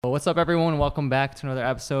Well, what's up, everyone? Welcome back to another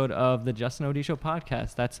episode of the Justin O'D Show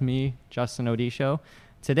podcast. That's me, Justin O'D Show.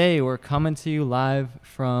 Today, we're coming to you live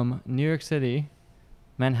from New York City,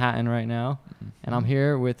 Manhattan right now, and I'm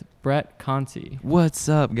here with Brett Conti. What's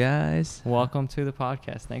up, guys? Welcome to the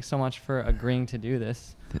podcast. Thanks so much for agreeing to do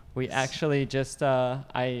this. We actually just,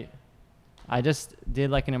 I just did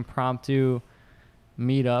like an impromptu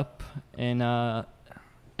meetup in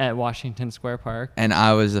at Washington Square Park. And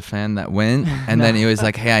I was a fan that went, and then he was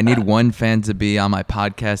like, hey, I need one fan to be on my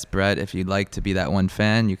podcast, Brett. If you'd like to be that one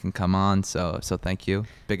fan, you can come on. So thank you.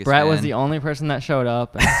 Biggest Brett fan. was the only person that showed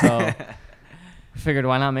up, and so figured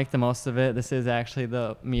why not make the most of it. This is actually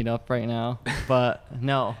the meetup right now, but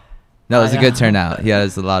no. No, it was a good turnout. He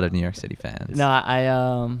has a lot of New York City fans. No,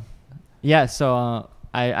 I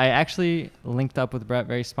actually linked up with Brett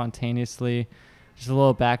very spontaneously. Just a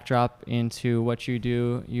little backdrop into what you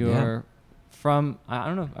do. You're from, I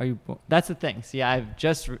don't know, are you, that's the thing. See,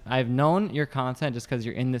 I've known your content just because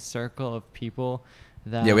you're in this circle of people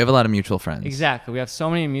that. Yeah, we have a lot of mutual friends. Exactly. We have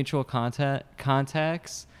so many mutual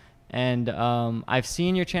contacts. And I've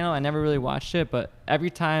seen your channel. I never really watched it, but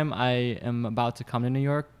every time I am about to come to New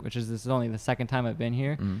York, this is only the second time I've been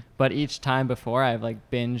here, but each time before I've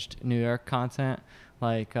like binged New York content,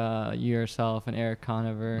 like you yourself and Eric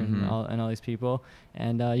Conover and all these people,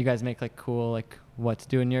 and you guys make like cool like what to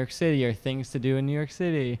do in New York City or things to do in New York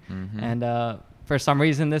City, and for some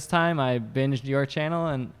reason this time I binged your channel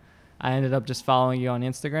and I ended up just following you on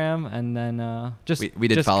Instagram, and then we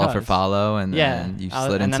did follow for follow, and then you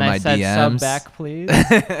slid into my DMs. And then I said sub back, please.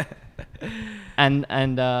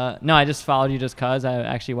 and no, I just followed you just cause I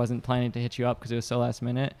actually wasn't planning to hit you up because it was so last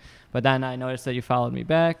minute. But then I noticed that you followed me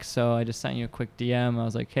back, so I just sent you a quick DM. I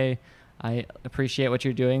was like, hey, I appreciate what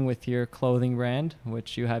you're doing with your clothing brand,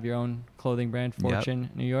 which you have your own clothing brand, Fortune,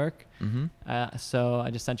 New York. So I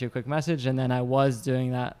just sent you a quick message, and then I was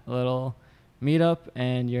doing that little meetup,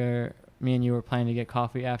 and me and you were planning to get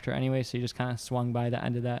coffee after anyway, so you just kind of swung by the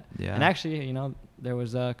end of that. Yeah. And actually, there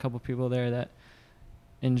was a couple people there that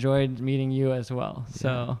enjoyed meeting you as well. Yeah,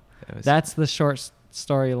 so that's the short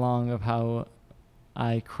story long of how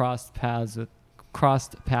I crossed paths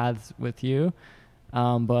with you.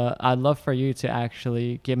 But I'd love for you to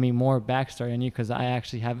actually give me more backstory on you, because I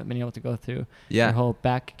actually haven't been able to go through your whole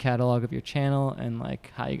back catalog of your channel and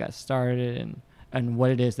like how you got started and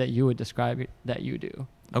what it is that you would describe that you do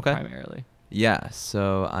primarily. Yeah,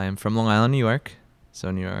 so I'm from Long Island, New York.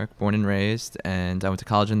 So New York, born and raised, and I went to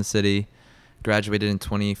college in the city, graduated in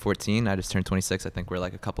 2014. I just turned 26. I think we're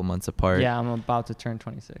like a couple months apart. Yeah, I'm about to turn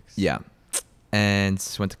 26. Yeah. And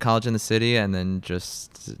went to college in the city, and then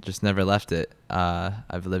just never left it.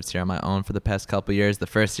 I've lived here on my own for the past couple years. The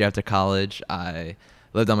first year after college, I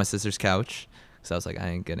lived on my sister's couch. So I was like, I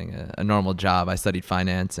ain't getting a normal job. I studied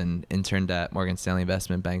finance and interned at Morgan Stanley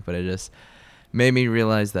Investment Bank, but it just made me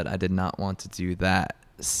realize that I did not want to do that.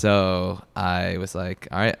 So I was like,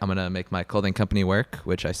 all right, I'm going to make my clothing company work,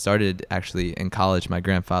 which I started actually in college. My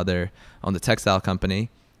grandfather owned a textile company.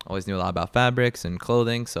 Always knew a lot about fabrics and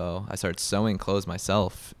clothing. So I started sewing clothes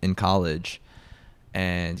myself in college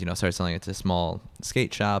and, started selling it to small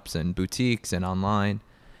skate shops and boutiques and online.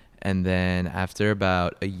 And then after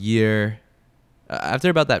about that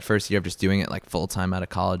first year of just doing it like full time out of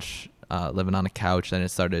college, living on a couch, then it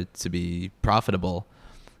started to be profitable.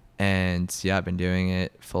 And yeah, I've been doing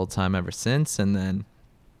it full time ever since. And then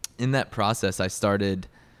in that process,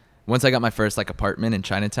 once I got my first like apartment in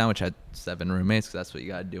Chinatown, which had 7 roommates, because that's what you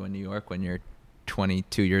got to do in New York when you're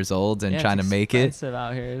 22 years old and trying to make it. It's expensive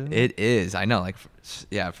out here, isn't it? It is. I know. I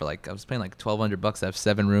was paying like $1,200 to have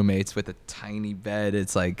 7 roommates with a tiny bed.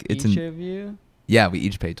 It's like each of you? Yeah, we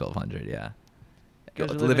each paid $1,200. Yeah.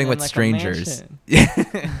 Living with like strangers.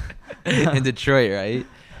 In Detroit, right?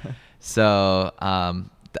 So,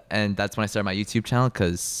 and that's when I started my YouTube channel,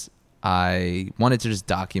 because I wanted to just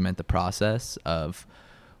document the process of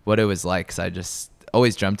what it was like, because I just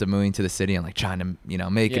always dreamt of moving to the city and like trying to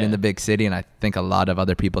make it in the big city, and I think a lot of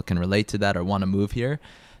other people can relate to that or want to move here.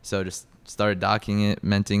 So just started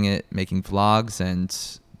documenting it, making vlogs, and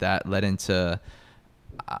that led into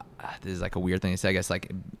this is like a weird thing to say, I guess,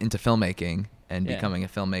 like into filmmaking and becoming a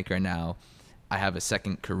filmmaker. Now I have a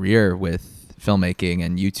second career with filmmaking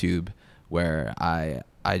and YouTube, where I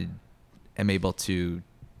am able to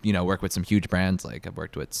work with some huge brands. Like I've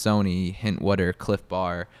worked with Sony, Hintwater, Cliff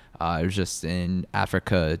Bar. I was just in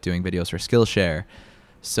Africa doing videos for Skillshare.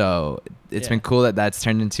 So it's been cool that that's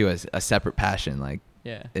turned into a separate passion. Like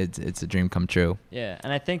it's a dream come true. Yeah.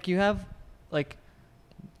 And I think you have like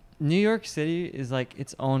New York City is like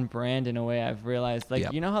its own brand in a way. I've realized,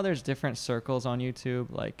 like, you know how there's different circles on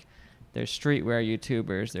YouTube, like there's streetwear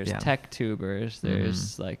YouTubers, there's Yeah. tech tubers,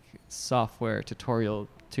 there's like software tutorial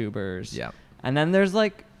tubers. Yeah. And then there's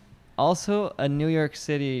like also a New York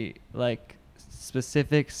City like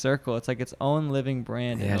specific circle. It's like its own living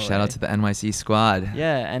brand. Yeah, shout out to the NYC squad.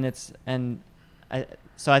 Yeah,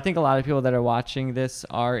 so I think a lot of people that are watching this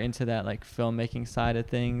are into that like filmmaking side of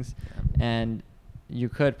things, and you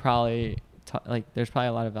could probably there's probably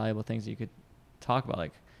a lot of valuable things you could talk about,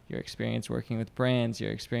 like your experience working with brands,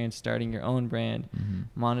 your experience starting your own brand,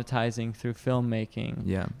 monetizing through filmmaking.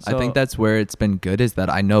 Yeah. So, I think that's where it's been good, is that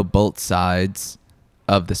I know both sides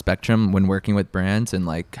of the spectrum when working with brands and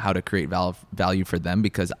like how to create value for them,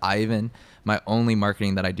 because my only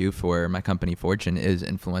marketing that I do for my company Fortune is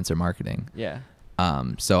influencer marketing. Yeah.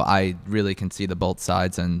 So I really can see the both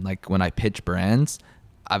sides, and like when I pitch brands,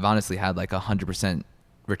 I've honestly had like 100%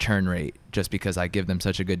 return rate just because I give them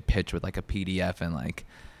such a good pitch with like a PDF and like,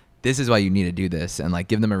 this is why you need to do this, and like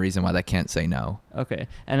give them a reason why they can't say no. Okay.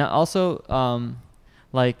 And also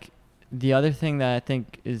like the other thing that I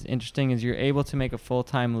think is interesting is you're able to make a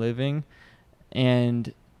full-time living,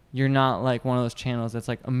 and you're not like one of those channels that's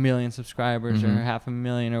like 1 million subscribers or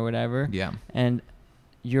 500,000 or whatever. Yeah. And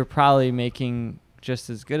you're probably making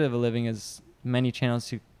just as good of a living as many channels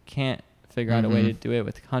who can't figure out a way to do it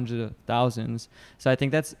with hundreds of thousands. So I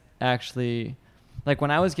think that's actually like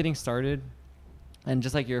when I was getting started, and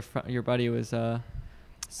just like your buddy was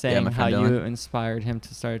saying how you inspired him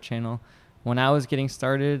to start a channel. When I was getting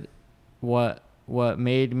started, what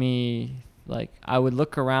made me like, I would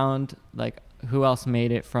look around like, who else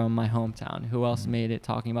made it from my hometown? Who else made it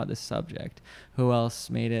talking about this subject? Who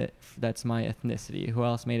else made it that's my ethnicity? Who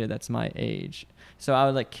else made it that's my age? So I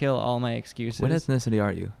would like kill all my excuses. What ethnicity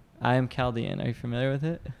are you? I am Chaldean. Are you familiar with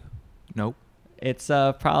it? Nope. It's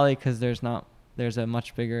probably because there's a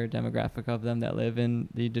much bigger demographic of them that live in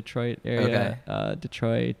the Detroit area. Okay.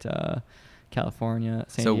 Detroit, California,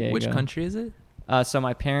 San Diego. So which country is it? So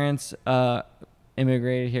my parents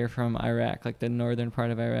immigrated here from Iraq, like the northern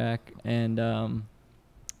part of Iraq, and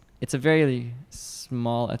it's a very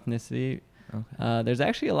small ethnicity. Okay. There's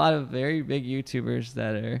actually a lot of very big YouTubers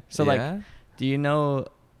that are like. Do you know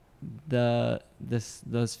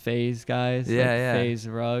those FaZe guys? Yeah, like yeah. FaZe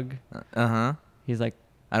Rug. He's like.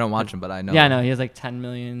 I don't watch him, but I know. Yeah, I know. He has like 10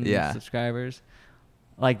 million subscribers.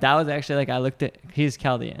 Like that was actually like I looked at. He's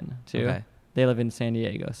Chaldean too. Okay. They live in San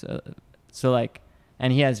Diego, so like.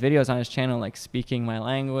 And he has videos on his channel like speaking my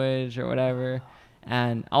language or whatever.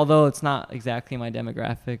 And although it's not exactly my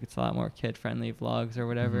demographic, it's a lot more kid-friendly vlogs or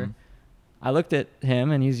whatever. I looked at him,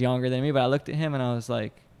 and he's younger than me, but I looked at him and I was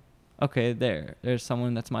like, okay, there's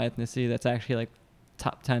someone that's my ethnicity that's actually like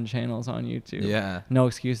top 10 channels on YouTube. Yeah. No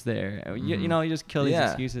excuse there. You know, you just kill these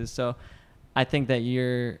excuses. So I think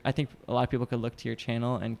that I think a lot of people could look to your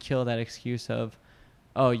channel and kill that excuse of,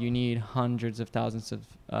 oh, you need hundreds of thousands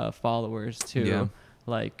of followers to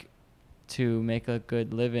like to make a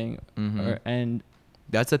good living. And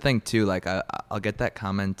that's the thing too, like I'll get that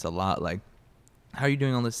comment a lot, like, how are you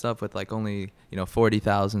doing all this stuff with like only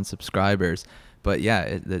 40,000 subscribers? But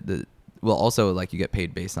yeah, well, also like you get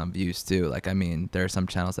paid based on views too. Like I mean, there are some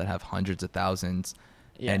channels that have hundreds of thousands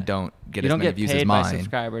and don't get as many views as mine. You don't get paid by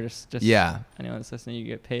subscribers. Just anyone that's listening, you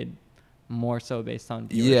get paid more so based on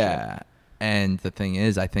viewership. Yeah, and the thing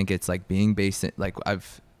is, I think it's like being based in, like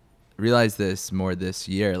I've realized this more this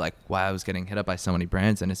year, like why I was getting hit up by so many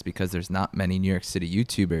brands, and it's because there's not many New York City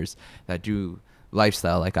YouTubers that do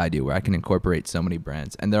lifestyle like I do, where I can incorporate so many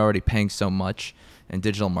brands, and they're already paying so much in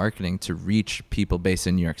digital marketing to reach people based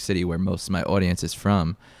in New York City, where most of my audience is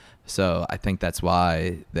from. So I think that's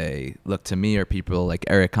why they look to me, or people like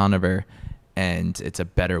Eric Conover, and it's a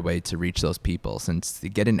better way to reach those people, since to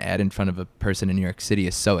get an ad in front of a person in New York City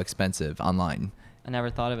is so expensive online. I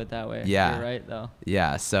never thought of it that way. Yeah. You're right, though.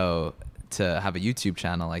 Yeah, so to have a YouTube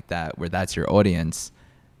channel like that, where that's your audience,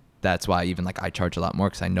 that's why even like I charge a lot more,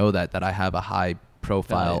 because I know that I have a high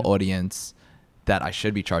profile audience that I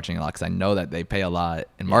should be charging a lot, because I know that they pay a lot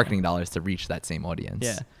in marketing dollars to reach that same audience.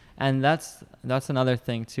 Yeah, and that's another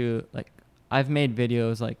thing too. Like I've made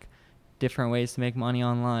videos like different ways to make money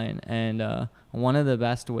online, and one of the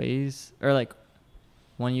best ways, or like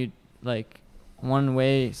when you like one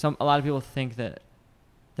way, a lot of people think that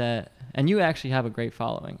and you actually have a great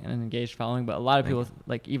following and an engaged following, but a lot of people,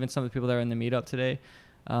 like even some of the people that are in the meetup today,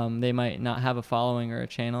 they might not have a following or a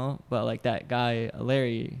channel, but like that guy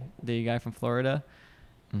Larry, the guy from Florida,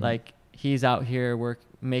 like he's out here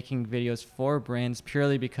making videos for brands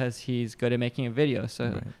purely because he's good at making a video.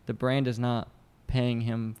 So the brand is not paying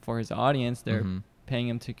him for his audience, they're paying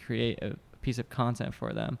him to create a piece of content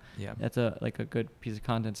for them. Yeah, that's a good piece of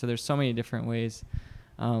content. So there's so many different ways.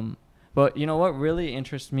 But you know what really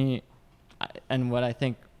interests me and what I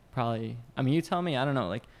think probably, I mean, you tell me, I don't know,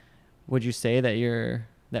 like, would you say that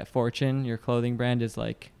that Fortune, your clothing brand, is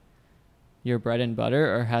like your bread and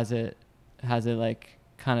butter, or has it like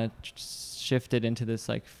kind of shifted into this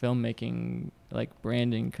like filmmaking, like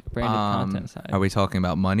branded content side? Are we talking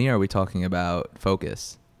about money, or are we talking about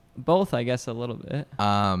focus? Both, I guess, a little bit.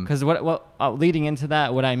 Because what leading into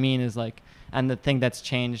that, what I mean is like, and the thing that's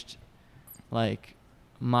changed, like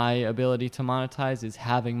my ability to monetize is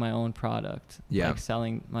having my own product, like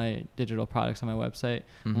selling my digital products on my website.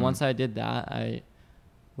 Mm-hmm. Once I did that, I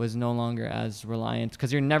was no longer as reliant,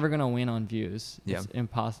 because you're never gonna win on views. It's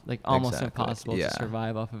impossible, like almost impossible to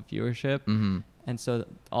survive off of viewership. Mm-hmm. And so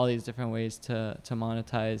all these different ways to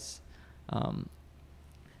monetize,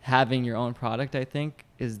 having your own product, I think,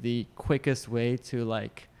 is the quickest way to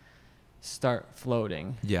like start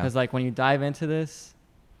floating. Yeah. Because like when you dive into this,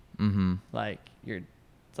 like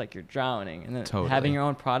it's like you're drowning, and then having your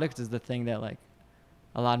own product is the thing that like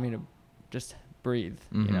allowed me to just breathe.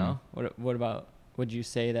 You know. What about? Would you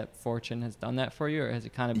say that Fortune has done that for you, or has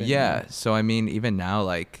it kind of been? Yeah. So I mean, even now,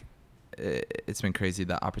 like, it's been crazy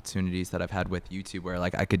the opportunities that I've had with YouTube, where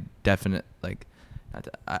like I could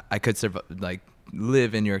I could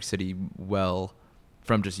live in New York City well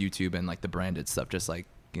from just YouTube and like the branded stuff, just like,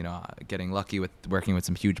 you know, getting lucky with working with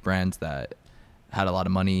some huge brands that had a lot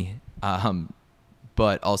of money.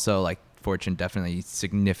 But also like Fortune definitely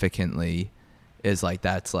significantly is like,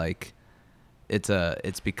 that's like,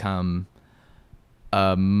 it's become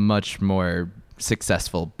a much more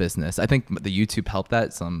successful business. I think the YouTube helped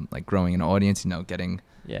that, some like growing an audience, you know, getting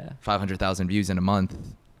 500,000 views in a month.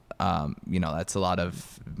 You know, that's a lot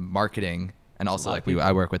of marketing. And also like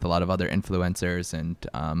I work with a lot of other influencers, and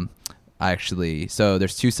so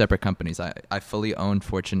there's two separate companies. I fully own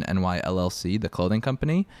Fortune NY LLC, the clothing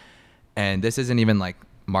company. And this isn't even like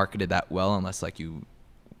marketed that well unless like you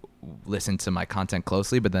listen to my content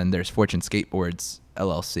closely. But then there's Fortune Skateboards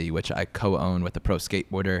LLC, which I co-own with a pro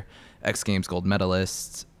skateboarder, X Games gold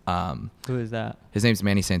medalist. Who is that? His name's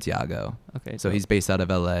Manny Santiago. Okay. So he's based out of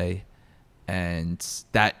LA, and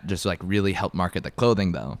that just like really helped market the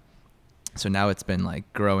clothing though. So now it's been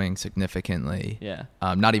like growing significantly. Yeah.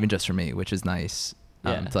 Not even just for me, which is nice.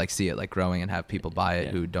 To like see it like growing and have people buy it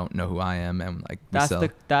who don't know who I am, and like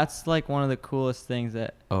that's like one of the coolest things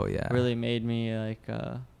that really made me like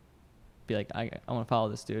be like, I want to follow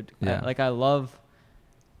this dude. Yeah. I love,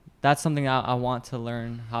 that's something I want to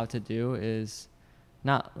learn how to do, is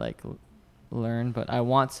not like learn, but I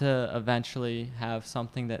want to eventually have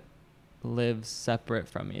something that lives separate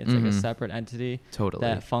from me. It's like a separate entity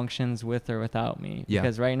that functions with or without me. Yeah.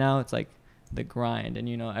 Because right now it's like the grind, and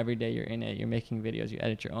you know, every day you're in it, you're making videos, you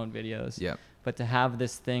edit your own videos. Yeah. But to have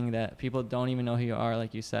this thing that people don't even know who you are,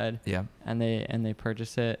 like you said, and they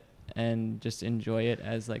purchase it and just enjoy it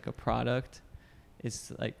as like a product,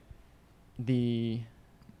 is like the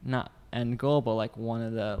not end goal, but like one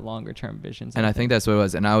of the longer term visions. And I think that's what it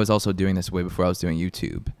was. And I was also doing this way before I was doing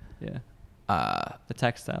YouTube. Yeah. The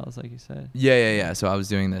textiles, like you said. Yeah. So I was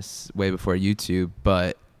doing this way before YouTube,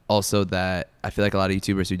 but also that I feel like a lot of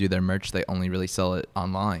YouTubers who do their merch, they only really sell it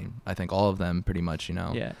online. I think all of them pretty much, you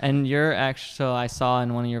know. Yeah. And you're actually, so I saw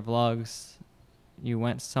in one of your vlogs, you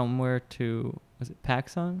went somewhere to, was it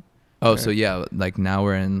PacSun? Oh, so yeah, like now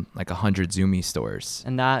we're in like 100 Zoomy stores.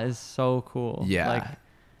 And that is so cool. Yeah. Like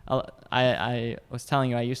I was telling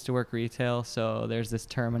you, I used to work retail, so there's this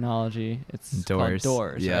terminology. It's called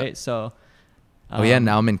doors, right? So.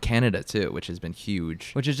 Now I'm in Canada too, which has been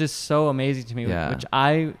huge. Which is just so amazing to me. Yeah. Which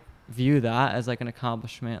I view that as like an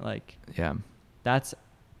accomplishment. Like, that's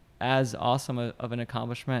as awesome of an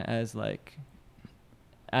accomplishment as like,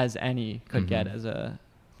 as any could get as a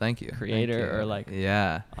creator or like,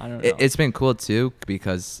 I don't know. It's been cool too,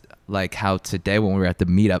 because like how today when we were at the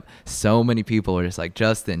meetup, so many people were just like,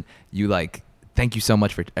 Justin, you like, thank you so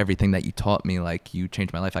much for everything that you taught me. Like, you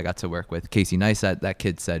changed my life. I got to work with Casey Neistat, that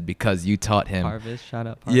kid said, because you taught him. Parvis, shout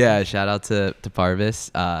out Parvis. Yeah, shout out to Parvis.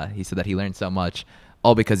 He said that he learned so much,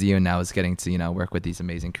 all because of you, and now is getting to, you know, work with these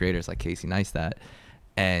amazing creators like Casey Neistat.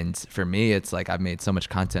 And for me, it's like I've made so much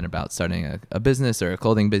content about starting a business or a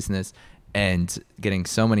clothing business, and getting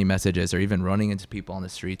so many messages, or even running into people on the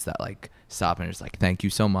streets that like stop and are just like, thank you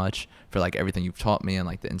so much for like everything you've taught me, and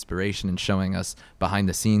like the inspiration and showing us behind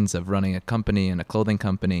the scenes of running a company and a clothing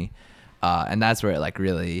company. And that's where it like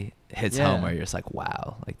really hits home, where you're just like,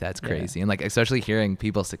 wow, like that's crazy. And like, especially hearing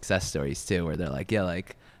people's success stories too, where they're like, yeah,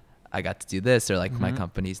 like I got to do this, or like my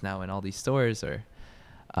company's now in all these stores, or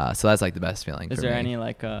so that's like the best feeling. Is there any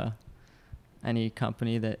like any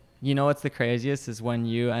company that, you know, what's the craziest is when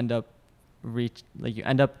you end up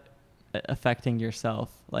affecting yourself.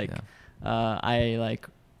 Like I like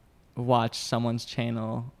watch someone's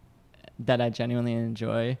channel that I genuinely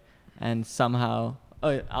enjoy, and somehow,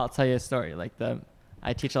 I'll tell you a story. Like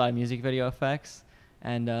I teach a lot of music video effects,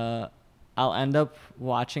 and I'll end up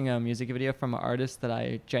watching a music video from an artist that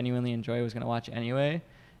I genuinely enjoy, was gonna watch anyway,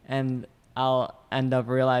 and I'll end up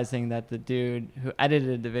realizing that the dude who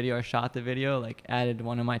edited the video or shot the video like added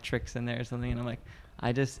one of my tricks in there or something, and I'm like,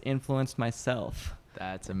 I just influenced myself.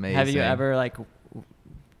 That's amazing. Have you ever like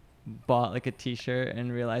bought like a t-shirt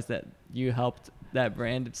and realized that you helped that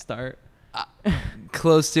brand start?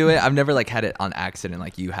 Close to it. I've never like had it on accident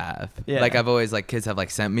like you have. Yeah. Like I've always like kids have like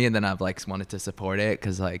sent me, and then I've like wanted to support it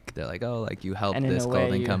because like they're like, oh, like you helped And in this a way,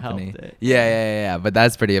 clothing you company. helped it. Yeah. But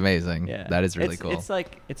that's pretty amazing. Yeah. That is really cool. It's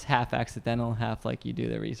like it's half accidental, half like you do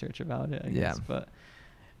the research about it, I Yeah. guess. But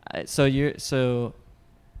so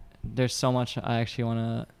there's so much I actually want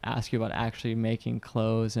to ask you about actually making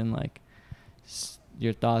clothes and like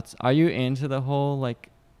your thoughts. Are you into the whole like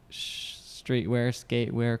streetwear,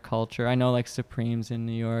 skatewear culture? I know like Supreme's in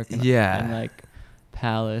New York, and like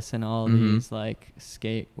Palace and all these like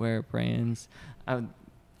skatewear brands. I'm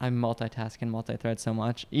multitasking, multi-thread so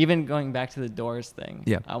much. Even going back to the doors thing.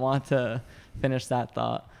 Yeah. I want to finish that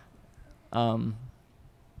thought.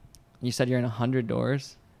 You said you're in 100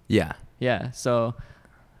 doors. Yeah. Yeah. So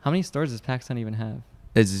how many stores does PacSun even have?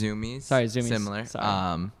 It's Zoomies. Sorry, Zoomies. Similar.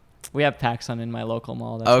 Sorry. We have PacSun in my local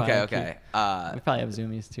mall. That's Okay. we probably have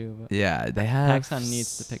Zoomies too. But Yeah, they have. PacSun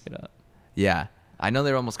needs to pick it up. Yeah, I know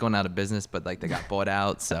they're almost going out of business, but like they got bought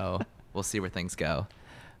out, so we'll see where things go.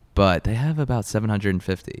 But they have about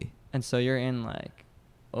 750. And so you're in like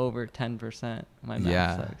over 10%. My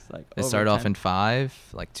math sucks. Like It started off in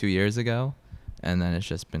 5, like 2 years ago, and then it's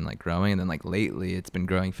just been like growing. And then like lately, it's been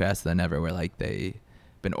growing faster than ever. Where like they've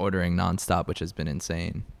been ordering nonstop, which has been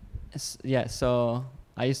insane. Yeah. So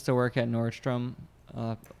I used to work at Nordstrom.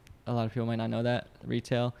 A lot of people might not know that,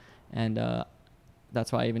 retail, and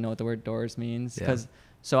that's why I even know what the word doors means.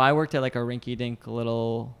 So I worked at like a rinky-dink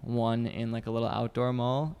little one in like a little outdoor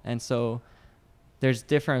mall, and so there's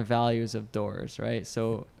different values of doors, right?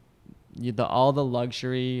 So all the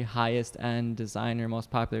luxury, highest end designer,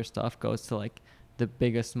 most popular stuff goes to like the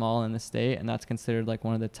biggest mall in the state, and that's considered like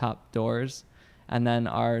one of the top doors. And then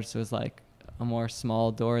ours was like a more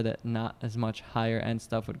small door that not as much higher end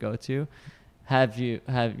stuff would go to. Have you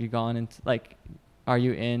gone into like, are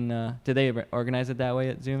you in, did they organize it that way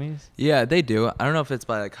at Zoomies? Yeah, they do. I don't know if it's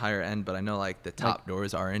by like higher end, but I know like the top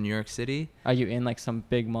doors are in New York City. Are you in like some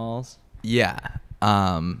big malls? Yeah.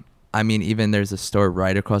 I mean, even there's a store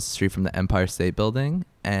right across the street from the Empire State Building.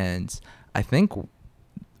 And I think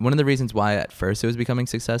one of the reasons why at first it was becoming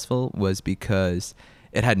successful was because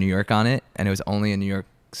it had New York on it, and it was only in New York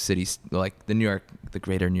City, like the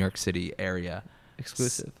greater New York City area.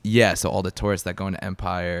 Exclusive. Yeah, so all the tourists that go into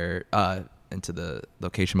Empire, into the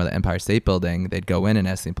location by the Empire State Building, they'd go in and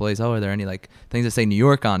ask the employees, oh, are there any like things that say New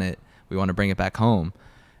York on it? We want to bring it back home.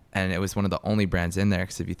 And it was one of the only brands in there,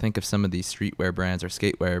 because if you think of some of these streetwear brands or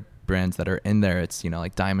skatewear brands that are in there, it's,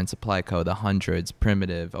 like Diamond Supply Co., The Hundreds,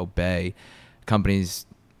 Primitive, Obey, companies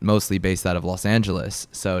mostly based out of Los Angeles.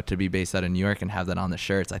 So to be based out of New York and have that on the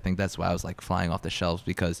shirts, I think that's why I was like flying off the shelves,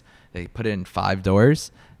 because they put it in 5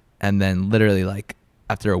 doors, and then literally like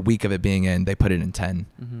after a week of it being in, they put it in 10.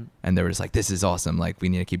 Mm-hmm. And they were just like, this is awesome. Like, we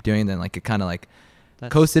need to keep doing it. And then like it kind of like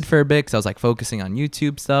coasted for a bit, because I was like focusing on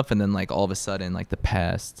YouTube stuff. And then like all of a sudden, like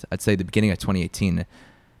I'd say the beginning of 2018,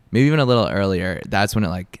 maybe even a little earlier, that's when it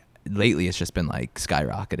like lately it's just been like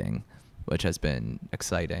skyrocketing, which has been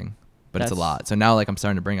exciting. But it's a lot. So now like I'm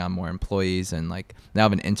starting to bring on more employees, and like now I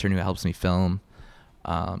have an intern who helps me film.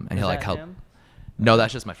 And he'll like help. Him? No,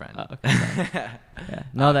 that's just my friend. Oh, okay. Yeah.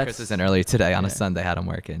 No, that's Chris was in earlier today on a Sunday, had him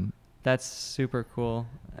working. That's super cool.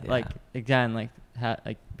 Yeah. Like again, like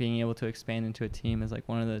being able to expand into a team is like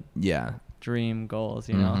one of the dream goals,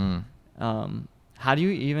 you know. How do you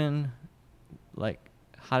even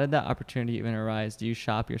how did that opportunity even arise? Do you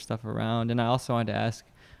shop your stuff around? And I also wanted to ask,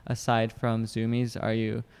 aside from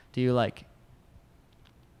Zoomies, do you like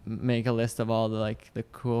make a list of all the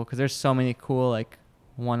cool, because there's so many cool like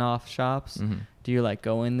one-off shops. Mm-hmm. Do you like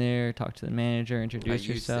go in there, talk to the manager, introduce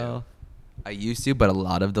yourself? I used to, but a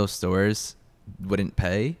lot of those stores wouldn't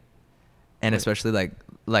pay. And especially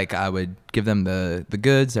like I would give them the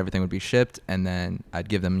goods, everything would be shipped, and then I'd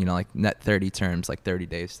give them, like net 30 terms, like 30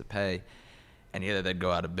 days to pay. And either they'd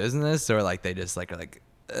go out of business, or like they just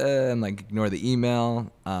and like ignore the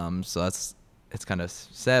email. So it's kind of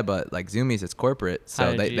sad, but like Zoomies, it's corporate,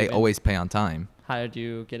 so they always pay on time. How did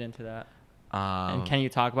you get into that? And can you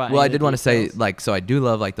talk about? Well, I did want to say so I do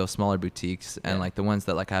love like those smaller boutiques and like the ones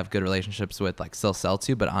that like I have good relationships with, like still sell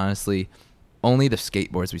to. But honestly, only the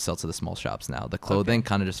skateboards we sell to the small shops now. The clothing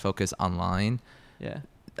kind of just focus online. Yeah.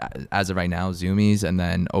 As of right now, Zoomies, and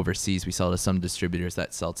then overseas we sell to some distributors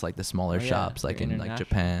that sell to like the smaller shops, like in like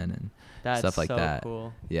Japan and stuff like that.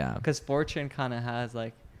 Cool. Yeah. Because Fortune kind of has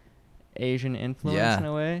like Asian influence in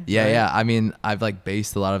a way. Yeah, right? yeah. I mean, I've like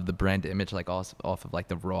based a lot of the brand image like off of like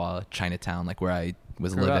the raw Chinatown, like where I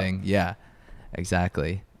was living. Up. Yeah,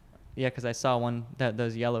 exactly. Yeah, because I saw one that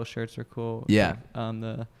those yellow shirts were cool. Yeah.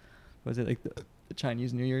 Like, was it like the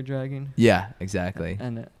Chinese New Year dragon? Yeah, exactly.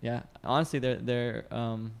 And yeah, honestly, they're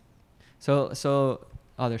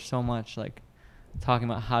there's so much like talking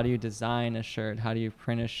about how do you design a shirt, how do you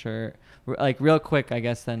print a shirt, like real quick, I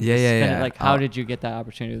guess. Then like how did you get that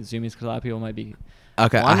opportunity with Zoomies? Because a lot of people might be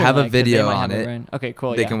okay. I have a video on it. Okay,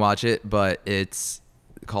 cool. They can watch it, but it's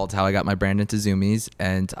called "How I Got My Brand Into Zoomies."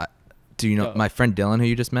 And do you know my friend Dylan, who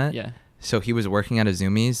you just met? Yeah. So he was working at a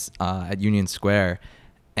Zoomies at Union Square,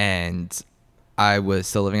 and I was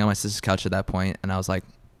still living on my sister's couch at that point, and I was like,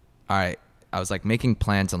 all right, I was like making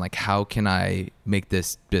plans on like how can I make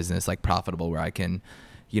this business like profitable where I can,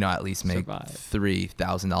 at least make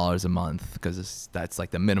 $3,000 a month, because that's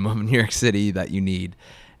like the minimum in New York City that you need.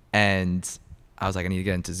 And I was like, I need to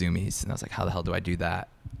get into Zoomies, and I was like, how the hell do I do that?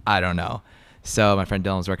 I don't know. So my friend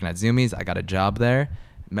Dylan was working at Zoomies. I got a job there,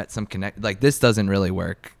 met some like this doesn't really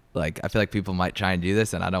work. Like, I feel like people might try and do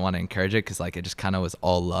this, and I don't want to encourage it because, like, it just kind of was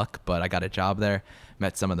all luck. But I got a job there,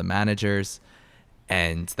 met some of the managers,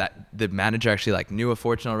 and that the manager actually, like, knew a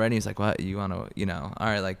Fortune already. He's like, what, you want to, all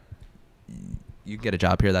right, like, you get a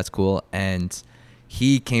job here. That's cool. And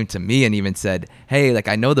he came to me and even said, hey, like,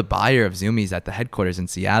 I know the buyer of Zoomies at the headquarters in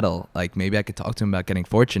Seattle. Like, maybe I could talk to him about getting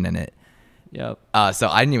Fortune in it. Yep. So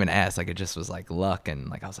I didn't even ask. Like, it just was like luck, and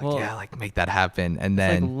like I was like, yeah, like make that happen. And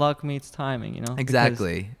then like luck meets timing,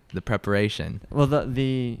 Exactly. Because the preparation. Well,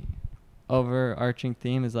 the overarching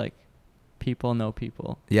theme is like people know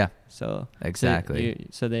people. Yeah. So exactly.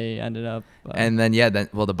 So they ended up. And then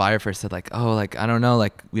the buyer first said like, oh, like I don't know,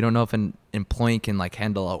 like we don't know if an employee can like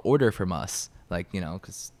handle an order from us, like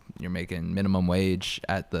because you're making minimum wage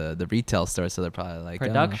at the retail store, so they're probably like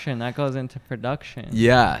production that goes into production.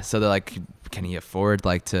 Yeah, so they're like, can he afford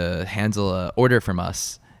like to handle a order from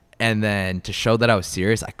us? And then to show that I was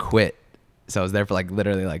serious, I quit. So I was there for like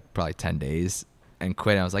literally like probably 10 days and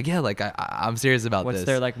quit. And I was like, yeah, like I'm serious about this. What's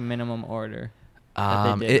their like minimum order?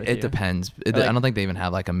 It depends. I don't think they even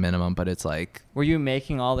have like a minimum, but it's like. Were you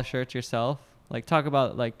making all the shirts yourself? Like, talk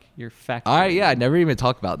about like your factory. All right, yeah, I never even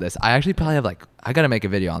talked about this. I actually probably have like, I gotta make a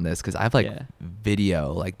video on this because I have like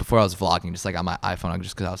video, like before I was vlogging, just like on my iPhone,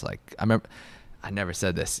 just because I was like, I remember, I never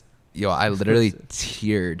said this. I literally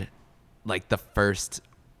teared like the first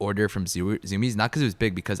order from Zoomies, not because it was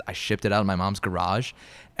big, because I shipped it out of my mom's garage,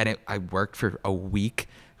 and I worked for a week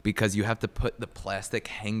because you have to put the plastic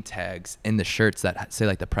hang tags in the shirts that say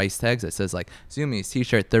like the price tags that says like Zoomies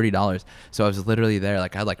t-shirt $30. So I was literally there,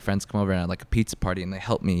 like I had like friends come over and I had like a pizza party, and they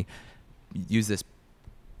helped me use this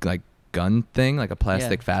like gun thing, like a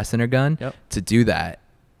plastic fastener gun, to do that.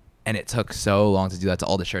 And it took so long to do that to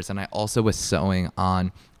all the shirts. And I also was sewing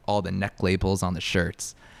on all the neck labels on the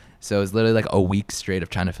shirts. So it was literally like a week straight of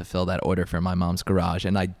trying to fulfill that order for my mom's garage.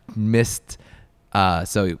 And I missed.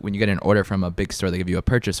 So when you get an order from a big store, they give you a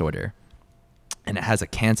purchase order, and it has a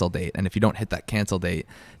cancel date. And if you don't hit that cancel date,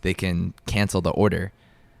 they can cancel the order.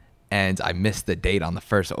 And I missed the date on the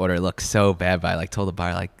first order. It looked so bad, but I like told the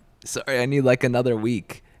buyer like, sorry, I need like another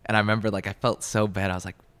week. And I remember like I felt so bad. I was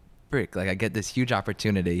like, frick, like I get this huge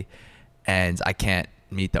opportunity and I can't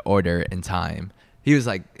meet the order in time. He was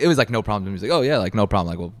like, it was like no problem. He was like, oh yeah, like no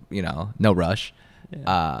problem. Like, well, no rush.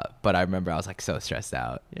 Yeah. But I remember I was like so stressed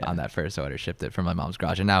out on that first order, shipped it from my mom's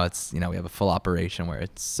garage, and now it's we have a full operation where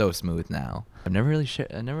it's so smooth now. I never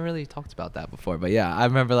really talked about that before, but yeah, I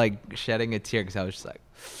remember like shedding a tear because I was just like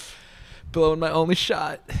blowing my only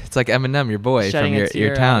shot. It's like Eminem, your boy shedding from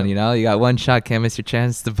your town. You got one shot, can't miss your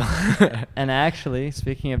chance to. And actually,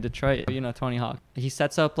 speaking of Detroit, Tony Hawk, he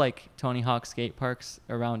sets up like Tony Hawk skate parks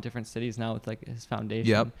around different cities now with like his foundation.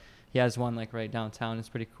 Yep. He has one like right downtown. It's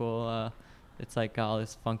pretty cool. It's like all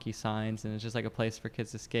these funky signs, and it's just like a place for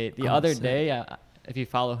kids to skate. The other day, if you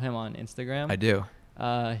follow him on Instagram, I do.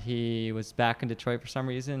 He was back in Detroit for some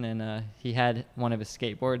reason, and he had one of his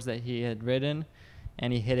skateboards that he had ridden,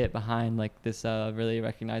 and he hid it behind like this really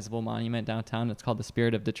recognizable monument downtown. It's called the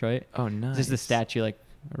Spirit of Detroit. Oh, nice. It's just a statue like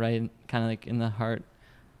right kind of like in the heart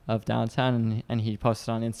of downtown, and he posted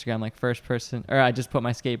on Instagram like first person, or I just put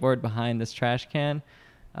my skateboard behind this trash can.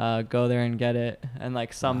 Go there and get it, and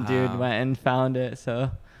like some dude went and found it.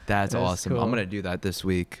 So that's awesome. Cool. I'm gonna do that this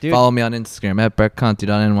week. Dude. Follow me on Instagram at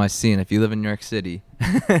BrettConti.NYC, and if you live in New York City,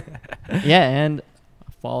 yeah, and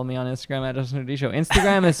follow me on Instagram at Justin D Show.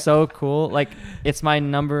 Instagram is so cool. Like, it's my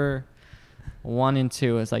number 1 and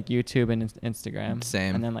 2 is like YouTube and Instagram.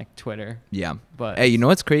 Same. And then like Twitter. Yeah. But hey, you know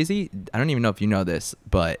what's crazy? I don't even know if you know this,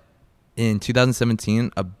 but in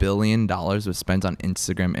 2017, $1 billion was spent on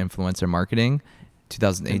Instagram influencer marketing.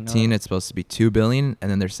 2018, it's supposed to be $2 billion, and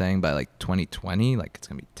then they're saying by like 2020, like it's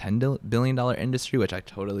gonna be $10 billion industry, which I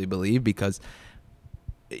totally believe, because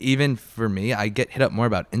even for me, I get hit up more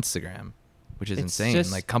about Instagram, which is insane.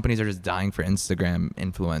 Like, companies are just dying for Instagram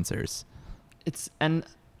influencers. It's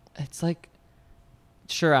like,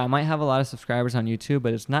 sure, I might have a lot of subscribers on YouTube,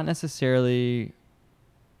 but it's not necessarily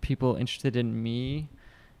people interested in me.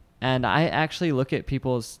 And I actually look at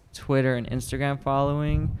people's Twitter and Instagram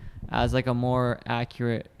following as like a more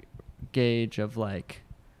accurate gauge of like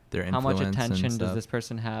their how much influence attention does this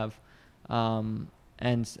person have. And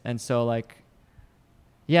so like,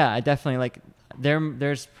 yeah, I definitely like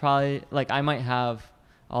there's probably like, I might have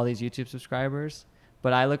all these YouTube subscribers,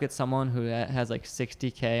 but I look at someone who has like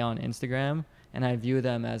 60K on Instagram and I view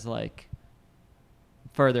them as like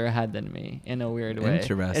further ahead than me in a weird way.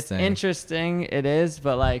 Interesting. It's interesting, it is,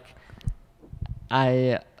 but like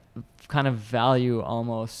I kind of value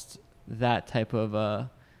almost that type of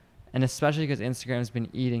and especially because Instagram's been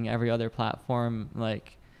eating every other platform.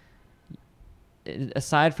 Like,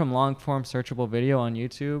 aside from long form searchable video on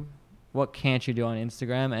YouTube, what can't you do on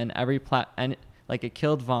Instagram? And every and like, it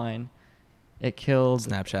killed Vine, it killed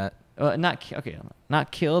Snapchat.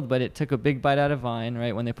 Not killed, but it took a big bite out of Vine,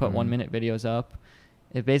 right? When they put 1 minute videos up,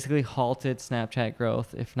 it basically halted Snapchat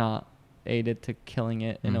growth, if not aided to killing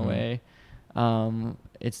it in a way.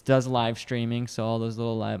 It does live streaming, so all those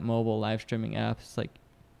little mobile live streaming apps, like,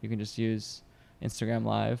 you can just use Instagram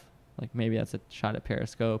Live. Like, maybe that's a shot at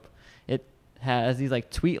Periscope. It has these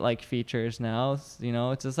like tweet-like features now. You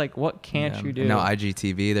know, it's just like, what can't you do? Now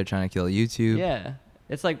IGTV, they're trying to kill YouTube. Yeah,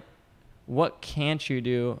 it's like, what can't you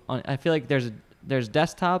do? I feel like there's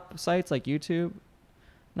desktop sites like YouTube,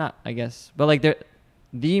 not I guess, but like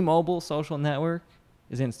the mobile social network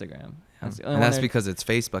is Instagram. That's because it's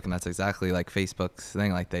Facebook, and that's exactly like Facebook's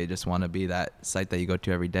thing. Like, they just want to be that site that you go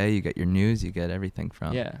to every day. You get your news, you get everything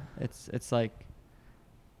from. Yeah, it's like,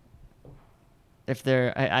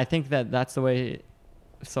 I think that's the way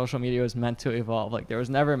social media was meant to evolve. Like, there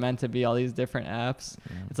was never meant to be all these different apps.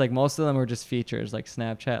 Yeah. It's like most of them were just features, like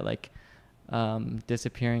Snapchat, like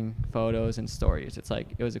disappearing photos and stories. It's like,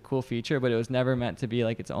 it was a cool feature, but it was never meant to be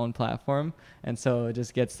like its own platform. And so it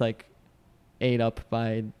just gets like ate up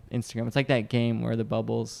by Instagram. It's like that game where the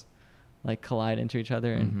bubbles like collide into each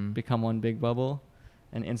other and become one big bubble,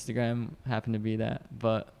 and Instagram happened to be that.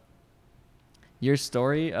 But your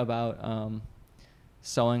story about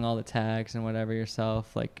sewing all the tags and whatever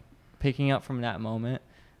yourself, like picking up from that moment,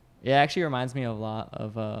 it actually reminds me a lot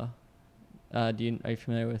of are you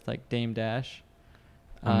familiar with like Dame Dash?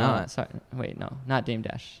 I'm not. Sorry, wait, no, not Dame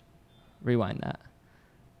Dash. Rewind that.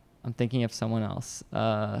 I'm thinking of someone else.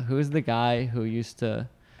 Who's the guy who's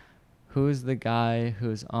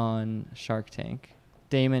on Shark Tank?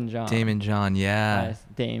 Damon John, yeah.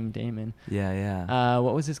 Damon. Yeah.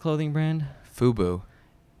 What was his clothing brand? FUBU.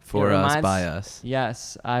 For us, by us.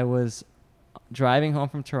 Yes. I was driving home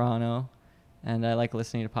from Toronto, and I like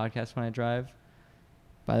listening to podcasts when I drive.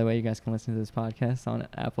 By the way, you guys can listen to this podcast on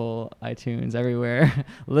Apple, iTunes, everywhere.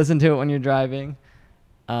 Listen to it when you're driving,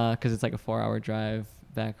 because it's like a 4-hour drive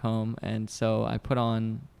back home. And so I put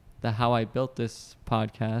on the How I Built This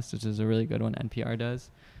podcast, which is a really good one, NPR does.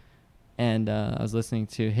 And I was listening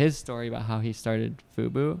to his story about how he started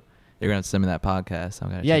FUBU. You're going to send me that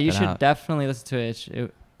podcast. Yeah, you should definitely listen to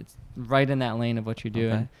it. It's right in that lane of what you do.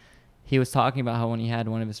 Okay. And he was talking about how when he had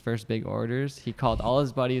one of his first big orders, he called all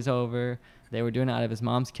his buddies over. They were doing it out of his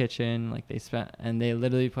mom's kitchen. Like, they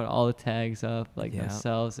literally put all the tags up like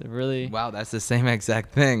themselves. It really. Wow, that's the same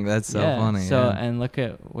exact thing. That's so funny. So, and look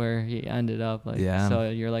at where he ended up. Like, so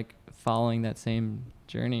you're like following that same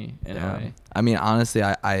journey in a way. I mean, honestly,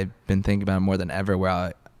 I've been thinking about it more than ever.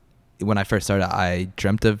 When I first started, I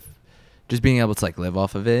dreamt of just being able to like live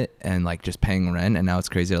off of it and like just paying rent. And now it's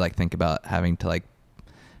crazy to like think about having to like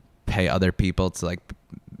pay other people to like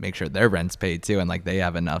make sure their rent's paid too, and like they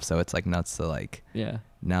have enough. So it's like nuts to like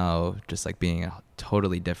now just like being a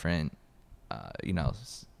totally different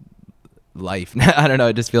life. I don't know,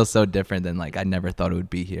 it just feels so different than like I never thought it would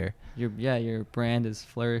be here. Your brand is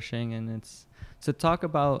flourishing, and it's to talk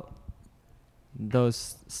about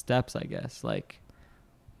those steps, I guess. Like,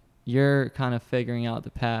 you're kind of figuring out the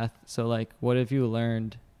path. So like, what have you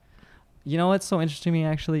learned? You know what's so interesting to me,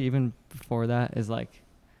 actually, even before that, is like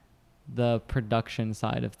the production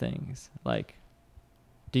side of things. Like,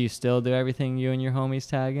 do you still do everything you and your homies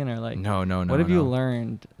tag in, or like No. what have you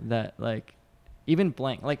learned that like even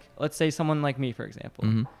blank, like let's say someone like me, for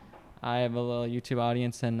example, I have a little YouTube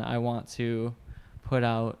audience and I want to put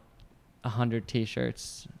out 100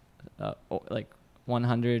 t-shirts, like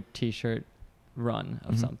 100 t-shirt run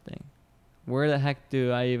of something. Where the heck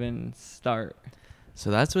do I even start? So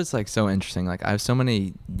that's what's like so interesting. Like I have so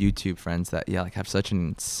many YouTube friends that like have such an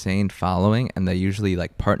insane following, and they usually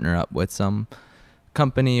like partner up with some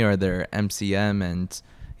company or their MCM and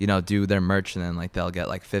do their merch, and then like they'll get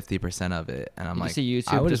like 50% of it. And I'm like,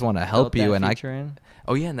 I would just want to help you, and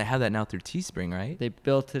oh yeah, and they have that now through Teespring, right? They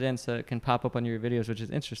built it in so it can pop up on your videos, which is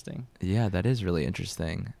interesting. Yeah, that is really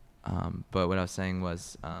interesting. But what I was saying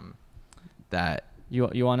was that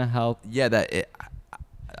you want to help. Yeah,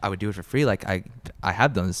 I would do it for free. Like I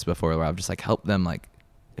have done this before where I've just like helped them. Like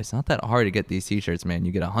it's not that hard to get these t-shirts, man.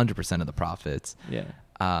 You get 100% of the profits. Yeah.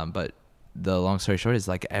 But the long story short is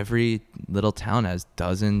like every little town has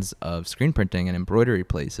dozens of screen printing and embroidery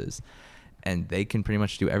places, and they can pretty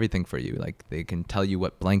much do everything for you. Like they can tell you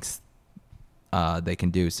what blanks they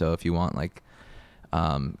can do. So if you want like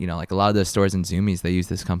like a lot of the stores in Zoomies, they use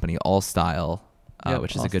this company All Style,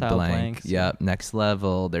 which is a good blank. Yep. Next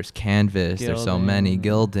Level. There's Canvas. Gildan. There's so many.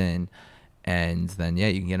 Gildan. And then,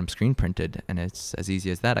 you can get them screen printed. And it's as easy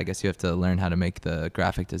as that. I guess you have to learn how to make the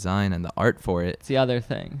graphic design and the art for it. It's the other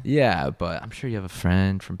thing. Yeah, but I'm sure you have a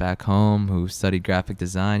friend from back home who studied graphic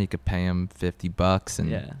design. You could pay him $50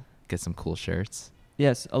 and get some cool shirts.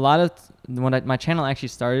 Yes, a lot of my channel actually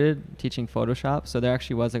started teaching Photoshop, so there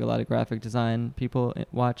actually was like a lot of graphic design people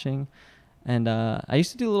watching, and I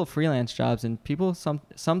used to do little freelance jobs, and people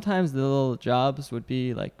sometimes the little jobs would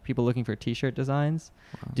be like people looking for T-shirt designs.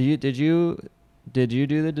 Wow. Did you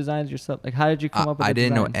do the designs yourself? Like how did you come up with? I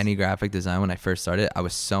didn't designs? know any graphic design when I first started. I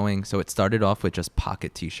was sewing, so it started off with just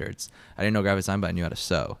pocket T-shirts. I didn't know graphic design, but I knew how to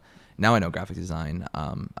sew. Now I know graphic design.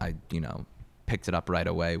 I picked it up right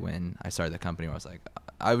away when I started the company, where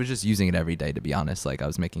I was just using it every day, to be honest. Like I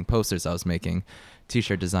was making posters, I was making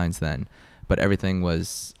T-shirt designs then, but everything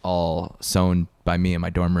was all sewn by me in my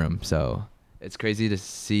dorm room. So it's crazy to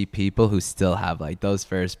see people who still have like those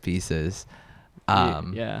first pieces.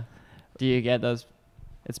 Yeah. Do you get those?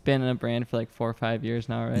 It's been in a brand for like 4 or 5 years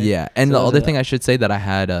now, right? Yeah. And so the other thing I should say that I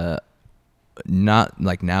had not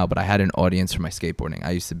like now, but I had an audience for my skateboarding.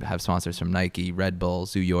 I used to have sponsors from Nike, Red Bull,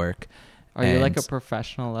 Zoo York. Are you like a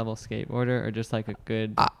professional level skateboarder, or just like a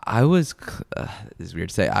good? I was. This is weird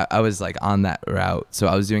to say. I was like on that route, so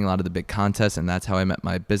I was doing a lot of the big contests, and that's how I met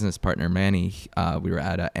my business partner Manny. We were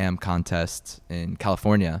at a AM contest in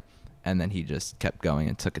California, and then he just kept going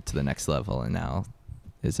and took it to the next level, and now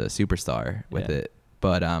is a superstar with it.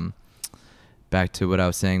 But back to what I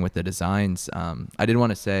was saying with the designs, I did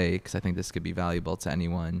want to say, because I think this could be valuable to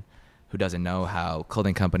anyone who doesn't know how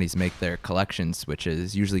clothing companies make their collections, which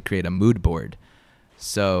is usually create a mood board.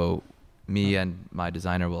 So me and my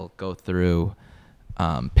designer will go through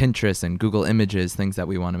Pinterest and Google Images, things that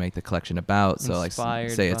we want to make the collection about. So like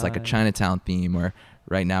say it's like a Chinatown theme, or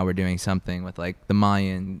right now we're doing something with like the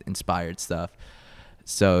Mayan inspired stuff.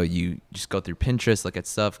 So you just go through Pinterest, look at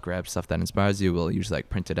stuff, grab stuff that inspires you. We'll usually like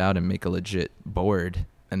print it out and make a legit board,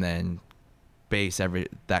 and then base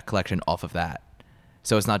that collection off of that.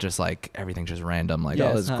 So it's not just like everything just random, like,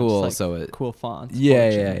 oh, it's cool. Like so it cool fonts.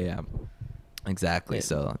 Yeah. Exactly.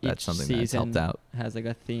 So that's something that's helped out. Has like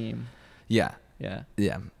a theme. Yeah. I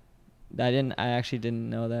actually didn't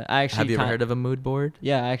know that. Have you ever heard of a mood board?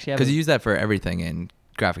 Yeah, I actually have. Because you use that for everything in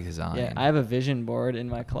graphic design. Yeah, I have a vision board in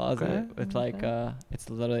my closet with like it's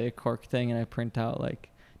literally a cork thing, and I print out like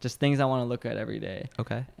just things I want to look at every day.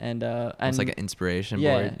 Okay. And it's like an inspiration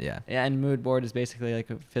board. Yeah. Yeah, and mood board is basically like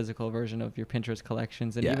a physical version of your Pinterest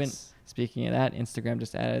collections. And even speaking of that, Instagram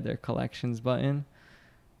just added their collections button.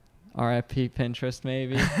 RIP Pinterest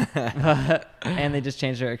maybe. And they just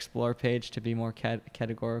changed their explore page to be more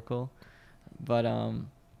categorical. But I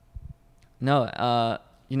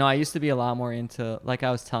used to be a lot more into, like I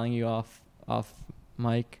was telling you off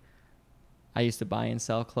mic, I used to buy and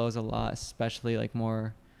sell clothes a lot, especially like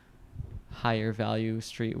more higher value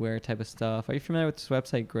streetwear type of stuff. Are you familiar with this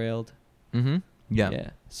website Grailed? Mm-hmm.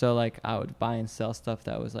 Yeah. So like I would buy and sell stuff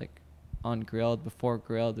that was like on Grailed before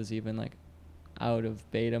Grailed is even like out of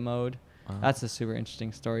beta mode. That's a super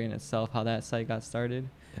interesting story in itself, how that site got started.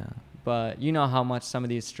 Yeah. But you know how much some of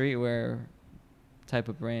these streetwear type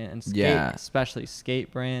of brands, especially skate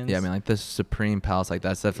brands. Yeah, I mean like the Supreme Palace, like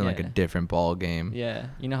that's definitely like a different ball game. Yeah.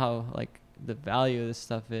 You know how like the value of this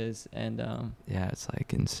stuff is, and it's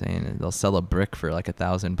like insane. They'll sell a brick for like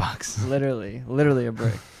 $1,000. literally a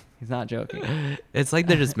brick. He's not joking. It's like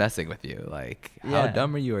they're just messing with you. Like, how Yeah.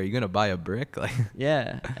 dumb are you? Are you gonna buy a brick? Like,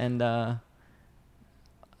 Yeah, and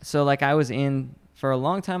so like I was in for a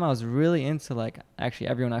long time. I was really into like actually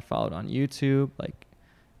everyone I followed on YouTube. Like,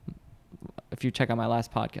 if you check out my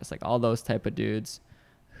last podcast, like all those type of dudes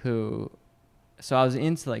who. So I was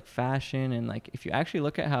into like fashion, and like if you actually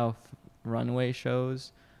look at how runway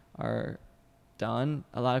shows are done,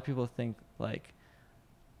 a lot of people think like,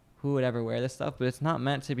 who would ever wear this stuff? But it's not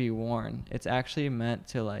meant to be worn. It's actually meant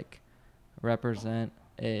to like represent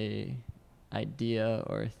a idea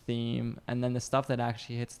or a theme, and then the stuff that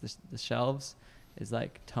actually hits the shelves is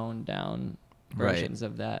like toned down versions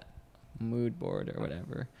of that mood board or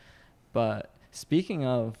whatever. But speaking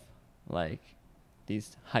of like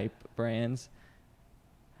these hype brands,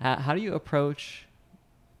 how do you approach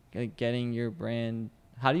getting your brand?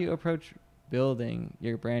 How do you approach building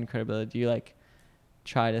your brand credibility? Do you like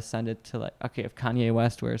try to send it to like, okay, if Kanye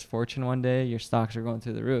West wears Fortune one day, your stocks are going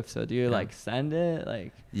through the roof. So do you like send it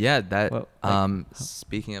like? Yeah, that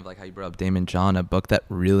speaking of like how you brought up Damon John, a book that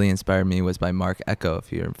really inspired me was by Mark Echo,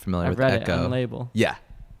 if you're familiar I've with read Echo. it on the label. Yeah.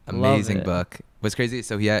 Amazing book. What's crazy,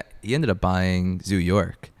 so he ended up buying Zoo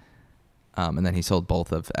York. And then he sold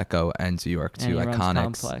both of Echo and Zoo York to Iconics.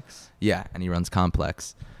 Runs Complex. Yeah, and he runs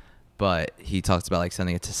Complex. But he talks about like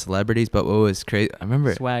sending it to celebrities. But what was crazy, I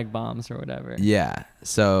remember swag bombs or whatever. Yeah.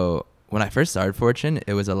 So when I first started Fortune,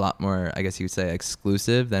 it was a lot more, I guess you would say,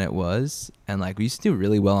 exclusive than it was. And like we used to do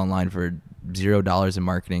really well online for $0 in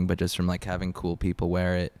marketing, but just from like having cool people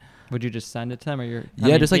wear it. Would you just send it to them, or you're?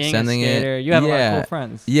 Just like sending it. You have a lot of cool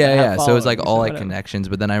friends. Yeah. So it was like all like whatever. connections.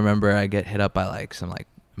 But then I remember I get hit up by like some like.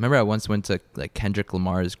 Remember I once went to like Kendrick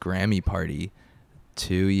Lamar's Grammy party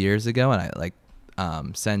 2 years ago, and I like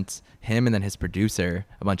sent him and then his producer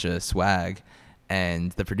a bunch of swag,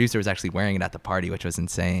 and the producer was actually wearing it at the party, which was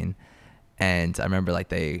insane. And I remember like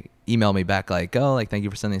they emailed me back like, oh, like thank you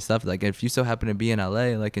for sending stuff. Like if you so happen to be in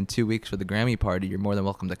LA like in 2 weeks for the Grammy party, you're more than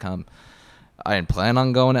welcome to come. I didn't plan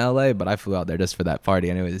on going to LA, but I flew out there just for that party,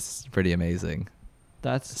 and it was pretty amazing.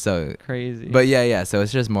 That's so crazy. But yeah. So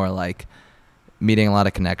it's just more like meeting a lot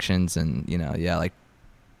of connections, and like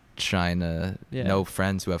trying to know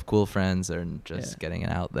friends who have cool friends, or just getting it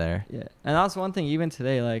out there. Yeah, and that's one thing. Even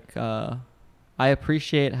today, like I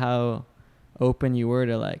appreciate how open you were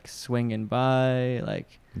to like swinging by,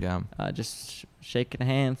 like just shaking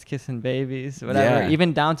hands, kissing babies, whatever.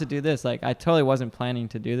 Even down to do this. Like I totally wasn't planning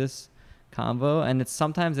to do this convo, and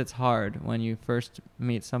sometimes it's hard when you first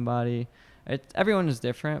meet somebody. Everyone is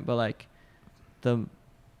different, but like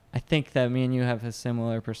I think that me and you have a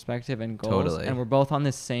similar perspective and goals. Totally. And we're both on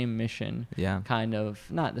this same mission. Yeah. Kind of,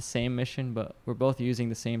 not the same mission, but we're both using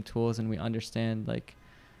the same tools, and we understand, like,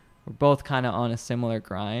 we're both kind of on a similar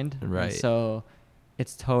grind. Right. And so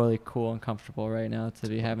it's totally cool and comfortable right now to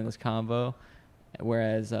be having this convo.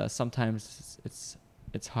 Whereas sometimes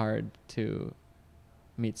it's hard to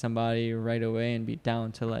meet somebody right away and be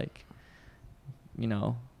down to, like,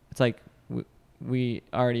 it's like, we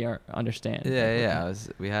already understand. Yeah.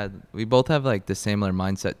 We both have like the similar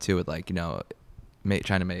mindset too, with like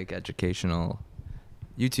trying to make educational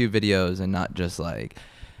YouTube videos and not just like,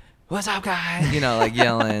 "What's up, guys?" Like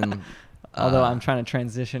yelling. Although I'm trying to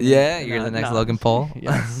transition. Yeah, you're the next Logan Paul.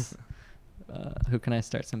 Yes. Who can I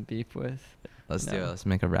start some beef with? Let's do it. Let's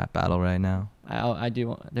make a rap battle right now. I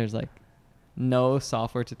do. There's like no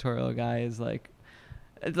software tutorial guys like.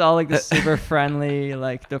 It's all like the super friendly,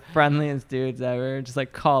 like the friendliest dudes ever. Just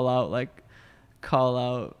like call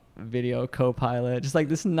out video co-pilot. Just like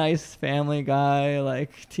this nice family guy,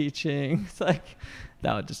 like teaching. It's like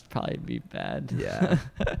that would just probably be bad. Yeah.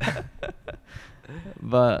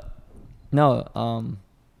 But no,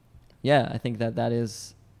 I think that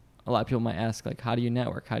is a lot of people might ask, like, how do you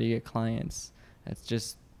network? How do you get clients? It's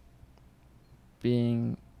just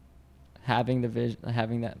having the vision,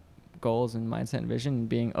 having that goals and mindset and vision, and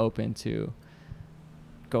being open to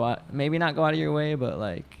maybe not go out of your way, but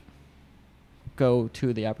like go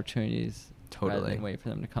to the opportunities rather than wait for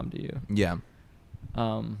them to come to you. Yeah.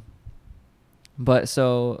 But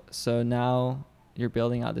so now you're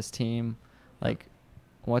building out this team. Like,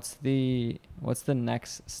 what's the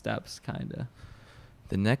next steps, kind of?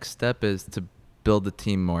 The next step is to build the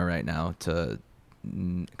team more right now, because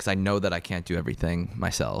I know that I can't do everything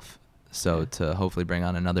myself. So to hopefully bring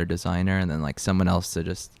on another designer, and then like someone else to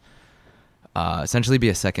just essentially be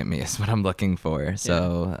a second me is what I'm looking for.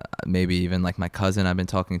 So maybe even like my cousin I've been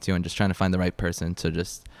talking to, and just trying to find the right person to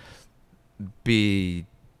just be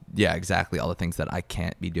exactly all the things that I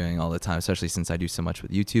can't be doing all the time, especially since I do so much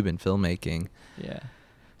with YouTube and filmmaking. Yeah.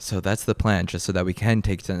 So that's the plan, just so that we can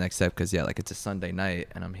take it to the next step. Because yeah, like it's a Sunday night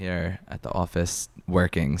and I'm here at the office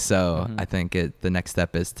working. So I think the next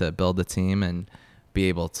step is to build a team and be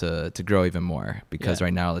able to grow even more. Because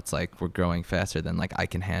right now it's like we're growing faster than like I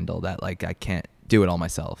can handle that. Like I can't do it all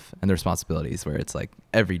myself, and the responsibilities where it's like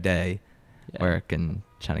every day work and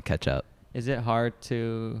trying to catch up. Is it hard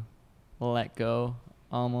to let go?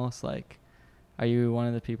 Almost like, are you one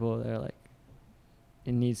of the people that are like,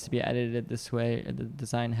 it needs to be edited this way, or the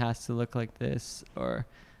design has to look like this, or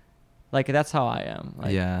like that's how I am.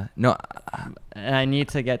 Like, No. And I need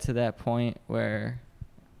to get to that point where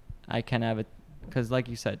I can have it, because like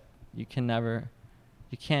you said, you can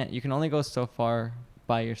only go so far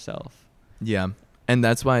by yourself. Yeah. And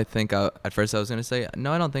that's why I think at first I was going to say,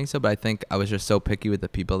 no, I don't think so. But I think I was just so picky with the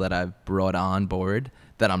people that I've brought on board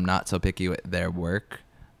that I'm not so picky with their work.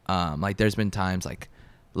 Like there's been times like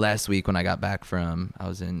last week when I got back I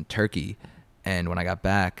was in Turkey, and when I got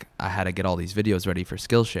back, I had to get all these videos ready for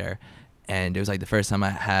Skillshare. And it was like the first time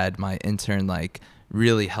I had my intern like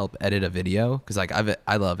really help edit a video, because like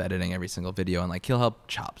I love editing every single video, and like he'll help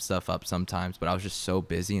chop stuff up sometimes, but I was just so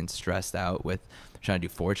busy and stressed out with trying to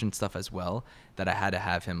do Fortune stuff as well that I had to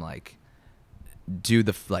have him like do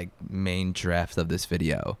the like main draft of this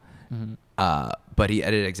video. But he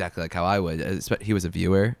edited exactly like how I would. He was a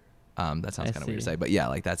viewer. That sounds kind of weird to say, but yeah,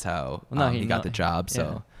 like that's how he got the job.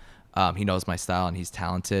 So he knows my style and he's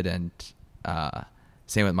talented, and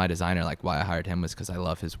same with my designer. Like why I hired him was because I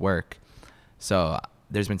love his work. So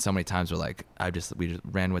there's been so many times where like we just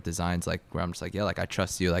ran with designs like where I'm just like, yeah, like I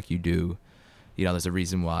trust you, like you do. You know, there's a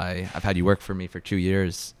reason why I've had you work for me for 2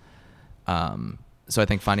 years. So I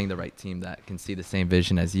think finding the right team that can see the same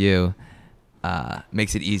vision as you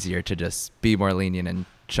makes it easier to just be more lenient and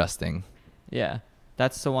trusting. Yeah,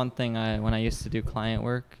 that's the one thing when I used to do client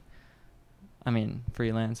work, I mean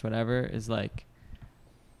freelance, whatever, is like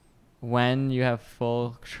when you have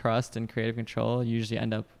full trust and creative control, you usually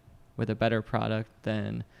end up with a better product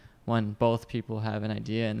than when both people have an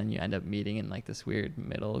idea and then you end up meeting in like this weird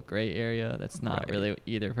middle gray area that's not really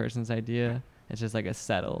either person's idea. It's just like a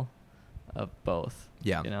settle of both.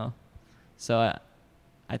 Yeah. You know? So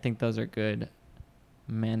I think those are good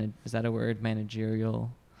is that a word?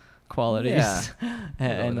 Managerial qualities. Yeah.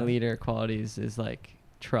 and leader qualities is like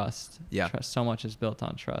trust. Yeah. Trust. So much is built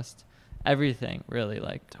on trust. Everything really,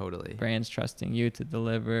 like totally. Brands trusting you to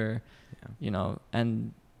deliver, you know,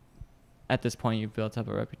 and at this point you've built up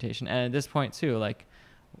a reputation. And at this point too, like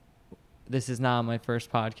this is not my first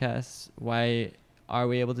podcast. Why are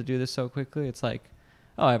we able to do this so quickly? It's like,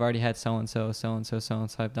 oh, I've already had so-and-so.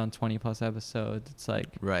 I've done 20 plus episodes. It's like,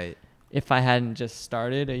 right. If I hadn't just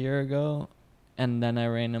started a year ago and then I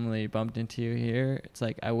randomly bumped into you here, it's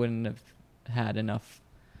like I wouldn't have had enough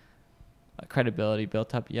credibility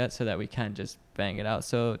built up yet so that we can just bang it out.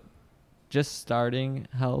 So just starting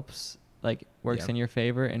helps, like works in your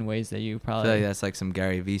favor in ways that you probably... I feel like that's like some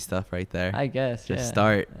Gary Vee stuff right there. I guess, just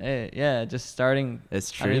start. Just starting.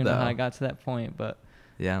 It's true, I don't even though. know how I got to that point, but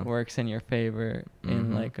works in your favor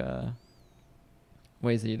in like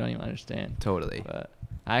ways that you don't even understand. Totally. But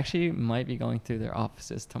I actually might be going through their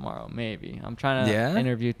offices tomorrow, maybe. I'm trying to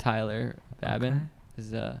interview Tyler Babin,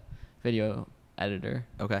 who's a video editor.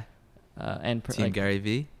 Okay. And Team like, Gary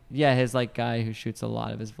Vee? Yeah, his like guy who shoots a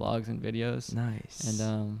lot of his vlogs and videos. Nice.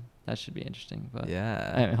 And that should be interesting. But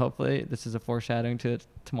I mean, hopefully this is a foreshadowing to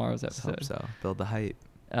tomorrow's episode. Let's hope so. Build the hype.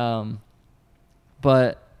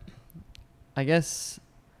 But I guess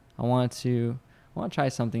I want to try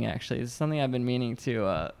something actually. It's something I've been meaning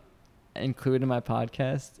to include in my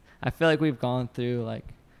podcast. I feel like we've gone through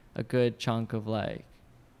like a good chunk of like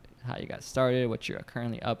how you got started, what you're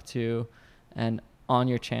currently up to, and on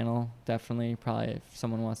your channel, definitely, probably if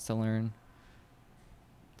someone wants to learn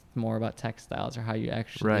more about textiles or how you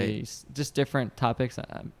actually, just different topics.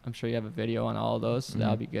 I'm sure you have a video on all of those, so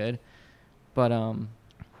that'll be good. But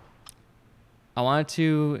I wanted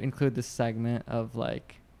to include this segment of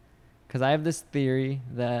like, because I have this theory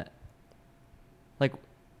that like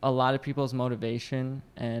a lot of people's motivation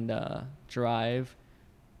and drive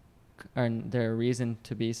and their reason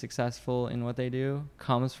to be successful in what they do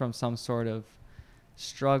comes from some sort of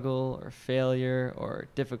struggle or failure or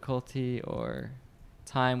difficulty or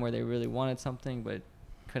time where they really wanted something but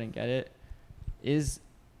couldn't get it. Is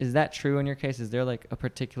that true in your case? Is there like a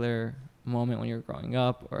particular moment when you're growing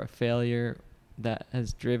up or a failure that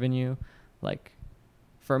has driven you? Like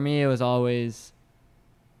for me, it was always,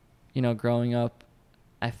 you know, growing up,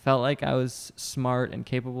 I felt like I was smart and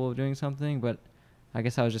capable of doing something, but I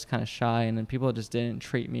guess I was just kind of shy, and then people just didn't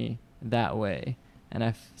treat me that way.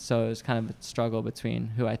 And so it was kind of a struggle between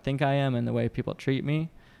who I think I am and the way people treat me.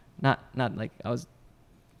 Not like I was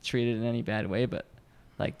treat it in any bad way, but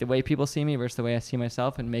like the way people see me versus the way I see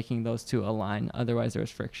myself, and making those two align. Otherwise,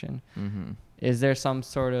 there's friction. Mm-hmm. Is there some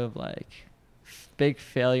sort of like big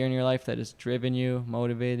failure in your life that has driven you,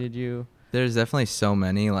 motivated you? There's definitely so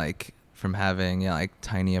many, like from having like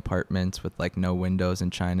tiny apartments with like no windows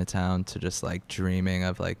in Chinatown to just like dreaming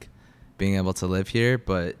of like being able to live here.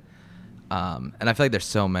 But and I feel like there's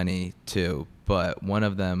so many too, but one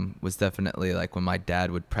of them was definitely like when my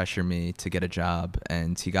dad would pressure me to get a job,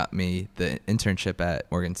 and he got me the internship at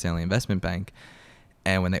Morgan Stanley Investment Bank.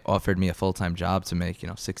 And when they offered me a full-time job to make,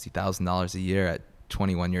 $60,000 a year at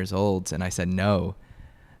 21 years old, and I said no,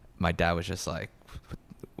 my dad was just like,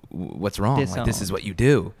 what's wrong? Like, this is what you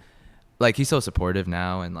do. Like, he's so supportive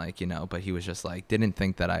now, and like, but he was just like, didn't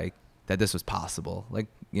think that this was possible. Like,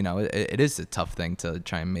 it is a tough thing to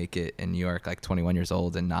try and make it in New York, like 21 years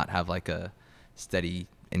old, and not have like a steady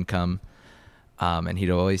income. And he'd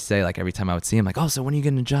always say, like, every time I would see him, like, oh, so when are you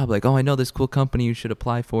getting a job? Like, oh, I know this cool company you should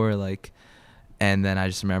apply for. Like, and then I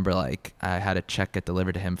just remember, like, I had a check get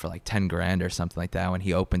delivered to him for like 10 grand or something like that. When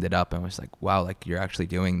he opened it up and was like, wow, like, you're actually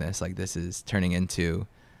doing this. Like, this is turning into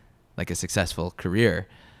like a successful career.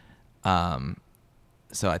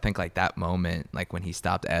 So I think like that moment, like when he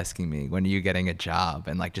stopped asking me, when are you getting a job?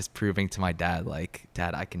 And like just proving to my dad, like,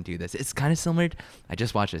 Dad, I can do this. It's kind of similar. I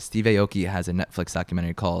just watched it. Steve Aoki has a Netflix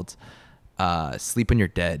documentary called Sleep When You're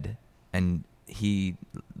Dead. And he,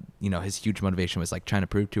 his huge motivation was like trying to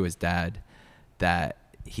prove to his dad that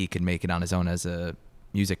he could make it on his own as a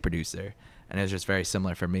music producer. And it was just very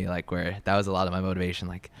similar for me, like where that was a lot of my motivation,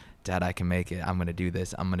 like, Dad, I can make it. I'm going to do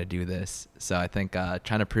this. I'm going to do this. So I think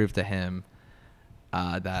trying to prove to him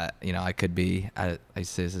that, I could be, I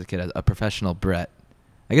used to say as a kid, a professional Brett.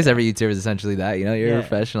 I guess every YouTuber is essentially that, you're a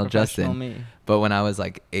professional Justin. Me. But when I was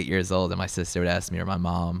like 8 years old and my sister would ask me, or my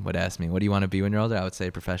mom would ask me, what do you want to be when you're older? I would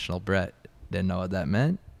say professional Brett. Didn't know what that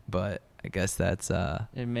meant, but I guess that's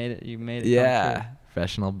you made it yeah, come true.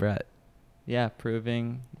 Professional Brett. Yeah,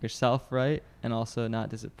 proving yourself right, and also not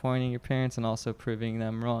disappointing your parents, and also proving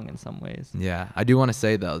them wrong in some ways. Yeah, I do want to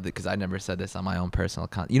say though, because I never said this on my own personal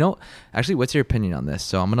account. Actually, what's your opinion on this?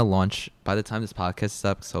 So I'm gonna launch, by the time this podcast is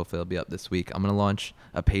up, so hopefully it'll be up this week, I'm gonna launch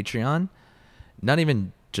a Patreon. Not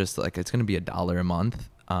even just like, it's gonna be $1 a month.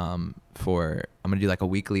 I'm gonna do like a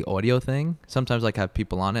weekly audio thing. Sometimes like have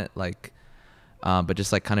people on it, like, but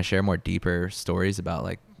just like kind of share more deeper stories about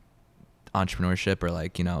like entrepreneurship, or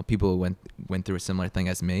like people who went through a similar thing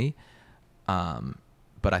as me.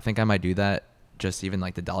 But I think I might do that, just even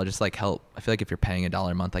like $1, just like help. I feel like if you're paying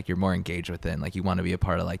 $1 a month, like you're more engaged with it, and like you want to be a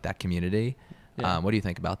part of like that community. Yeah. What do you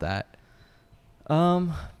think about that?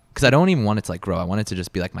 Because I don't even want it to like grow. I want it to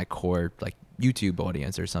just be like my core like YouTube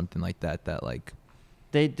audience or something like that like.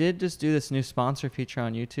 They did just do this new sponsor feature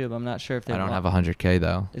on YouTube. I'm not sure if they I don't have 100K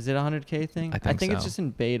though. Is it a 100K thing? I think so. It's just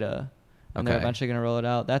in beta. And they're eventually going to roll it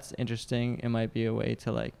out. That's interesting. It might be a way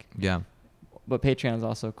to like... Yeah. But Patreon's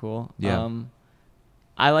also cool. Yeah.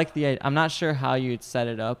 I like I'm not sure how you'd set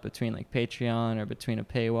it up between like Patreon or between a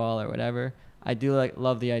paywall or whatever. I do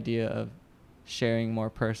love the idea of sharing more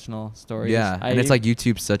personal stories. Yeah. And it's like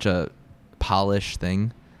YouTube's such a polished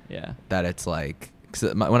thing. Yeah. That it's like...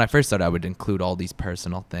 Cause when I first started, I would include all these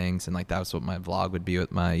personal things, and like that was what my vlog would be with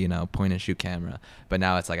my point and shoot camera. But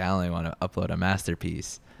now it's like I only want to upload a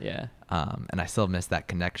masterpiece. Yeah. And I still miss that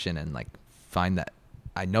connection, and like find that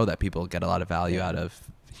I know that people get a lot of value out of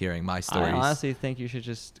hearing my stories. I honestly think you should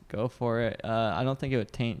just go for it. I don't think it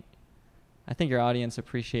would taint. I think your audience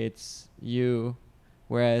appreciates you,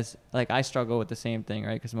 whereas like I struggle with the same thing,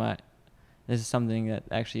 right? Because this is something that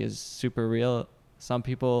actually is super real. Some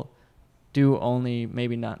people do only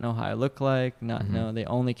maybe not know how I look like, know they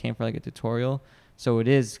only came for like a tutorial. So it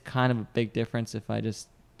is kind of a big difference if I just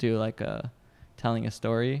do like telling a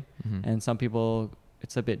story. And some people,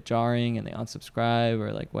 it's a bit jarring and they unsubscribe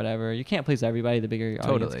or like whatever. You can't please everybody the bigger your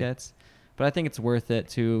audience gets. But I think it's worth it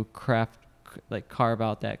to carve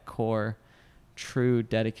out that core, true,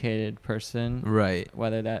 dedicated person. Right.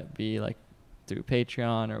 Whether that be like through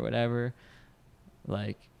Patreon or whatever,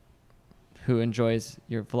 like who enjoys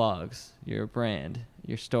your vlogs, your brand,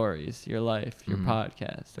 your stories, your life, your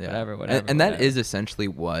podcast, whatever. And that is essentially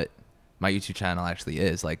what my YouTube channel actually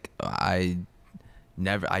is. Like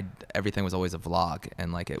everything was always a vlog,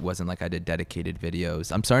 and like it wasn't like I did dedicated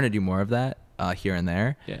videos. I'm starting to do more of that here and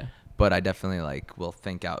there. Yeah. But I definitely like will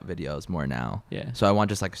think out videos more now. Yeah. So I want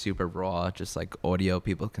just like super raw, just like audio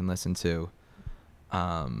people can listen to.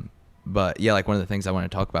 But yeah, like one of the things I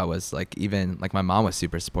want to talk about was like even like my mom was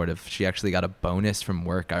super supportive. She actually got a bonus from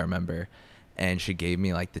work, I remember, and she gave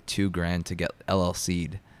me like the $2,000 to get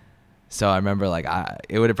LLC'd. So I remember like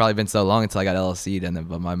it would have probably been so long until I got LLC'd, and then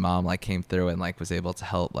but my mom like came through and like was able to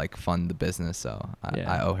help like fund the business. So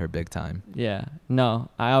I owe her big time. Yeah. No,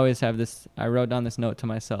 I always have this. I wrote down this note to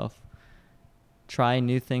myself. Try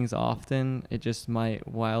new things often. It just might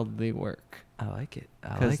wildly work. I like it.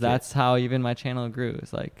 Because that's how even my channel grew.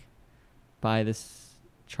 Is like by this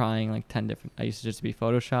trying like 10 different. I used to just be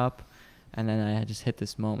Photoshop, and then I had just hit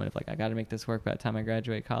this moment of like I got to make this work by the time I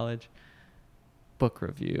graduate college. Book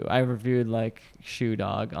review. I reviewed like Shoe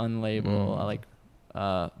Dog, Unlabel, like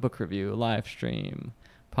book review, live stream,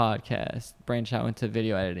 podcast, branch out into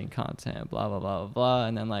video editing content, blah blah blah blah blah,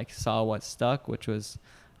 and then like saw what stuck, which was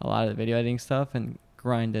a lot of the video editing stuff, and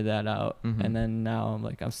grinded that out. And then now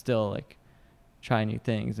I'm still like trying new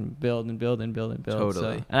things and build and build and build and build.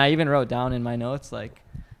 Totally. So, and I even wrote down in my notes like,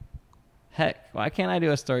 heck, why can't I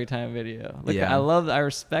do a story time video? Like I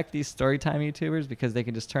respect these story time YouTubers because they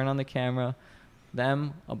can just turn on the camera,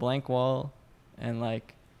 a blank wall, and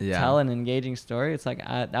like tell an engaging story. It's like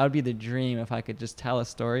that would be the dream if I could just tell a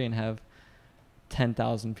story and have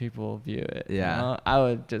 10,000 people view it. Yeah. You know? I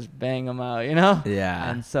would just bang them out, you know?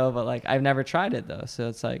 Yeah. And so, but like I've never tried it though. So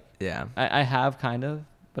it's like, I have kind of,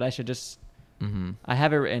 but I should just, I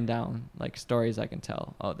have it written down, like stories I can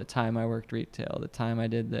tell. Oh, the time I worked retail, the time I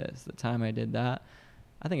did this, the time I did that.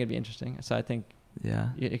 I think it'd be interesting. So I think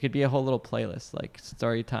it could be a whole little playlist, like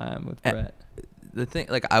story time with Brett. The thing,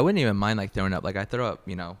 like, I wouldn't even mind like throwing up, like I throw up,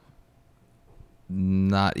 you know,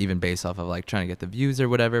 not even based off of like trying to get the views or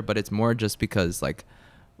whatever, but it's more just because like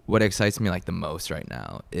what excites me like the most right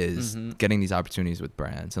now is getting these opportunities with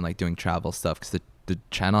brands and like doing travel stuff, because the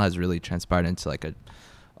channel has really transpired into like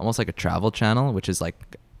almost like a travel channel, which is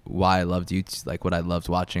like why I loved YouTube, like what I loved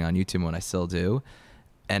watching on YouTube and what I still do.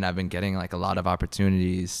 And I've been getting like a lot of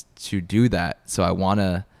opportunities to do that, so I want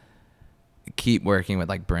to keep working with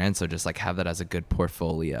like brands, so just like have that as a good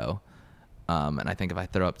portfolio. And I think if I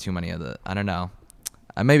throw up too many of I don't know,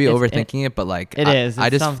 I may be overthinking it, but like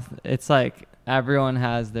it's like everyone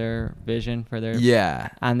has their vision for their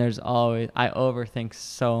and there's always, I overthink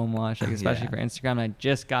so much, like especially for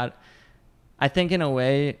Instagram. I think in a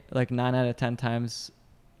way like 9 out of 10 times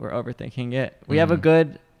we're overthinking it. We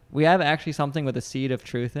have actually something with a seed of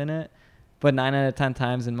truth in it, but 9 out of 10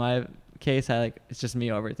 times in my case it's just me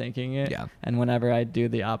overthinking it. And whenever I do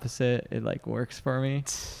the opposite, it like works for me.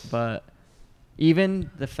 But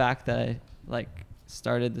even the fact that I like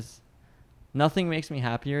started this, nothing makes me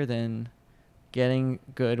happier than getting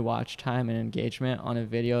good watch time and engagement on a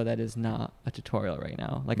video that is not a tutorial right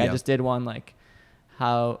now. Like I just did one like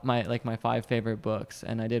how my 5 favorite books,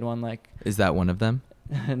 and I did one like, is that one of them?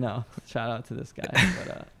 No, shout out to this guy,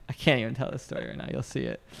 but I can't even tell this story right now. You'll see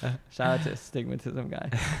it. Shout out to Stigmatism guy.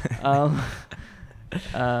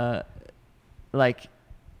 Like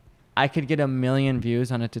I could get 1 million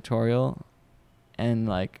views on a tutorial, and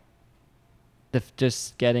like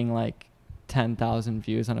just getting like 10,000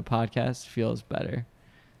 views on a podcast feels better,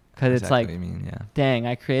 because it's like, dang,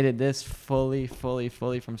 I created this fully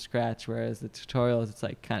from scratch, whereas the tutorials, it's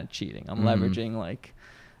like kind of cheating. I'm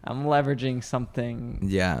leveraging something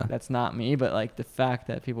that's not me, but like the fact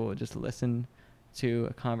that people would just listen to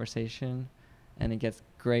a conversation and it gets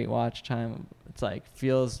great watch time, it's like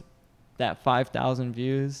feels that 5,000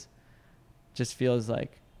 views just feels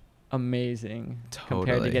like amazing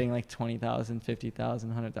compared to getting like 20,000, 50,000,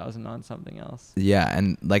 100,000 on something else.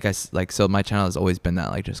 And so my channel has always been that,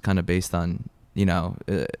 like just kind of based on, you know,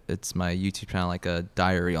 it's my YouTube channel like a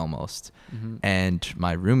diary almost. And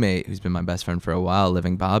my roommate, who's been my best friend for a while,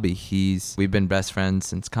 Living Bobby, we've been best friends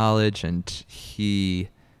since college, and he's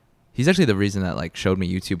actually the reason that like showed me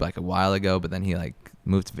YouTube like a while ago, but then he like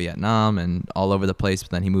moved to Vietnam and all over the place,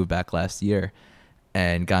 but then he moved back last year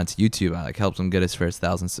and got into YouTube. I like helped him get his first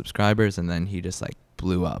 1,000 subscribers, and then he just like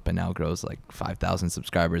blew up and now grows like 5,000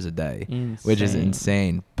 subscribers a day, which is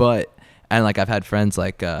insane. And like I've had friends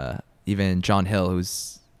like even John Hill,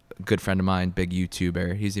 who's a good friend of mine, big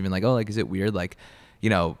YouTuber. He's even like, oh, like, is it weird, like, you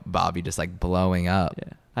know, Bobby just like blowing up?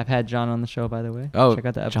 I've had John on the show, by the way. Oh, check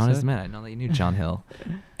out the episode. John is the man. I know that you knew John Hill.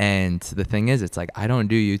 And the thing is, it's like I don't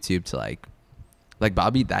do YouTube to like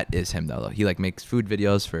Bobby, that is him though. He like makes food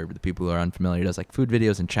videos, for the people who are unfamiliar. He does like food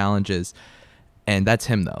videos and challenges, and that's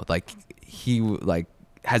him though. Like he like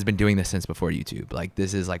has been doing this since before YouTube. Like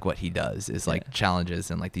this is like what he does, is like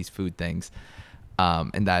challenges and like these food things.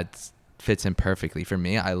 And that fits in perfectly for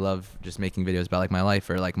me. I love just making videos about like my life,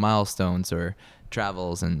 or like milestones or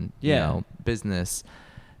travels and you know, business.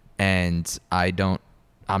 And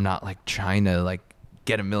I'm not like trying to like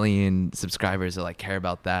get 1 million subscribers or like care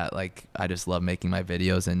about that. Like I just love making my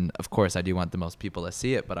videos, and of course I do want the most people to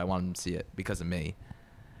see it, but I want them to see it because of me.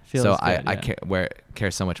 Feels so good, I yeah.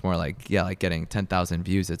 care so much more. Like, yeah, like getting 10,000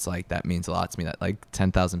 views. It's like that means a lot to me. That like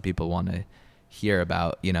 10,000 people want to hear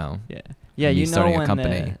about, you know, Yeah. Yeah, me you know starting a when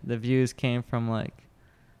company. the views came from like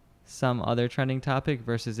some other trending topic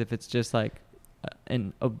versus if it's just like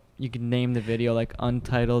you can name the video like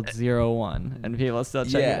Untitled 01 and people still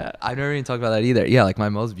check it Yeah, out. I've never even talked about that either. Yeah, like my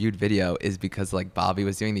most viewed video is because like Bobby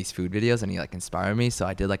was doing these food videos and he like inspired me. So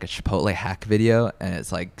I did like a Chipotle hack video and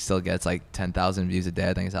it's like still gets like 10,000 views a day.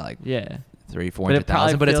 I think it's at like Yeah.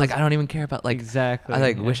 400,000. But it's like I don't even care about like exactly. I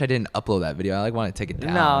like yeah. wish I didn't upload that video. I like want to take it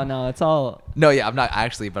No, down. no, it's all. No, yeah, I'm not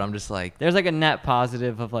actually, but I'm just like There's like a net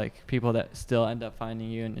positive of like people that still end up finding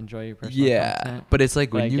you and enjoy your personal yeah, content. but it's like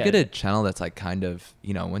But when I you get get a it. channel that's like kind of,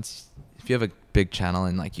 you know, once if you have a big channel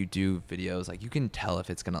and like you do videos, like you can tell if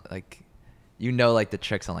it's gonna like, you know, like the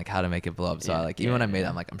tricks on like how to make it blow up. So I Yeah, like even yeah, when I made it, yeah.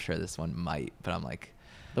 I'm like I'm sure this one might, but I'm like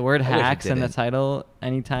The word I wish it hacks in the didn't. title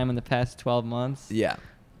anytime in the past 12 months. yeah.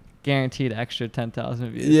 Guaranteed extra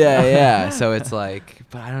 10,000 views. Yeah, yeah. So it's like,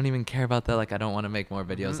 but I don't even care about that. Like I don't want to make more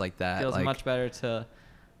videos Mhm. like that. Feels like much better to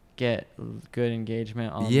get good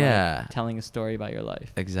engagement on Yeah. like, telling a story about your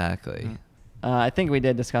life. exactly. Mhm. I think we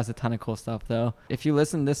did discuss a ton of cool stuff though. If you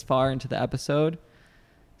listen this far into the episode,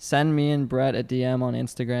 send me and Brett a DM on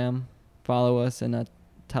Instagram. Follow us and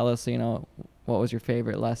tell us, you know, what was your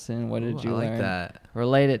favorite lesson? What did Ooh, you I like learn? that.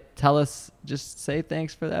 Relate it. Tell us. Just say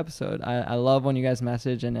thanks for the episode. I love when you guys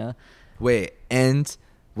message and Wait, and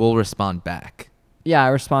we'll respond back. yeah, I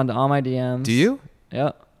respond to all my DMs. Do you?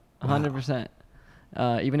 Yep, Wow. 100%.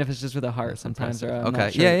 Even if it's just with a heart That's sometimes. Or impressive. I'm okay.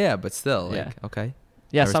 not sure. Yeah, yeah, but still, like, Yeah. okay.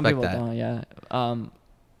 Yeah, I some respect people that. don't.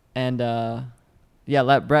 Yeah. Yeah,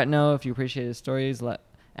 let Brett know if you appreciate his stories.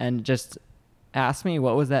 And just ask me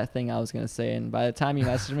what was that thing I was gonna say, and by the time you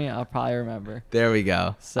message me, I'll probably remember. There we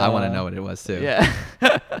go. So, I want to know what it was too. Yeah,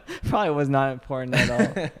 probably was not important at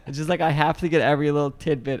all. It's just like I have to get every little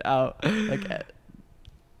tidbit out. Like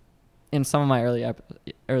in some of my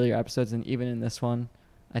earlier episodes, and even in this one,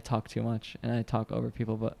 I talk too much and I talk over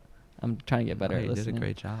people. But I'm trying to get better No, at you listening. did a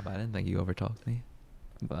great job. I didn't think you overtalked me.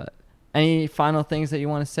 But any final things that you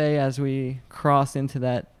want to say as we cross into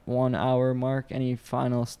that 1 hour mark? Any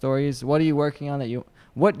final stories? What are you working on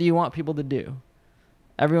what do you want people to do?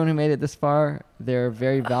 Everyone who made it this far, they're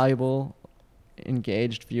very valuable,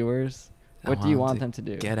 engaged viewers. What do you want them to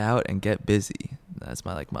do? Get out and get busy. That's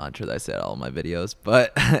my like mantra that I say at all my videos.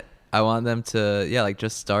 But I want them to, yeah, like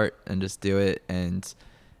just start and just do it and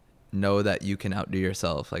know that you can outdo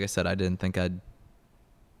yourself. Like I said, I didn't think I'd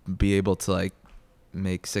be able to like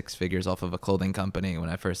make 6 figures off of a clothing company when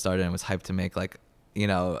I first started and was hyped to make like, you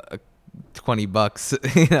know,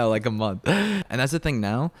 $20, you know, like a month. And that's the thing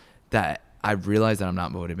now that I realize that I'm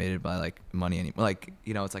not motivated by like money anymore. Like,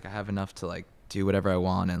 you know, it's like I have enough to like do whatever I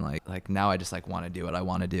want. And like now I just like want to do what I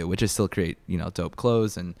want to do, which is still create, you know, dope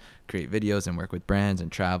clothes and create videos and work with brands and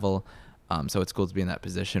travel. So it's cool to be in that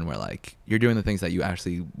position where like you're doing the things that you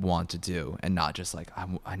actually want to do and not just like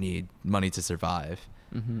I need money to survive.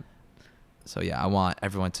 Mm-hmm. So yeah, I want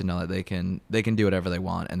everyone to know that they can do whatever they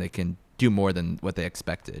want and they can do more than what they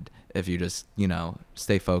expected if you just, you know,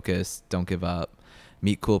 stay focused, don't give up,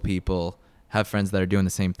 meet cool people, have friends that are doing the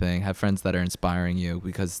same thing, have friends that are inspiring you,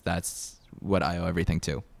 because that's what I owe everything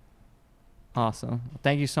to. Awesome.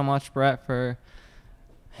 Thank you so much, Brett, for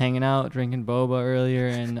hanging out, drinking boba earlier,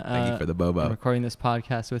 and Thank you for the boba. recording this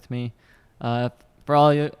podcast with me. For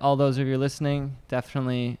all those of you listening,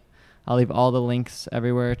 definitely, I'll leave all the links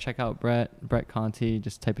everywhere. Check out Brett Conti.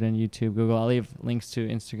 Just type it in YouTube, Google. I'll leave links to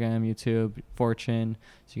Instagram, YouTube, Fortune,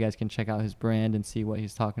 so you guys can check out his brand and see what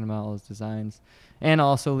he's talking about, all his designs. And I'll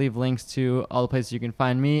also leave links to all the places you can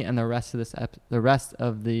find me and the rest of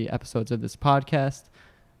the episodes of this podcast.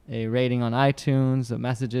 A rating on iTunes, the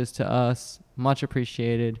messages to us, much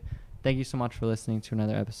appreciated. Thank you so much for listening to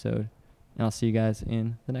another episode, and I'll see you guys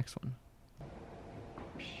in the next one.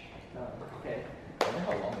 Okay. I wonder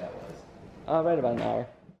how long that was. Right about an hour.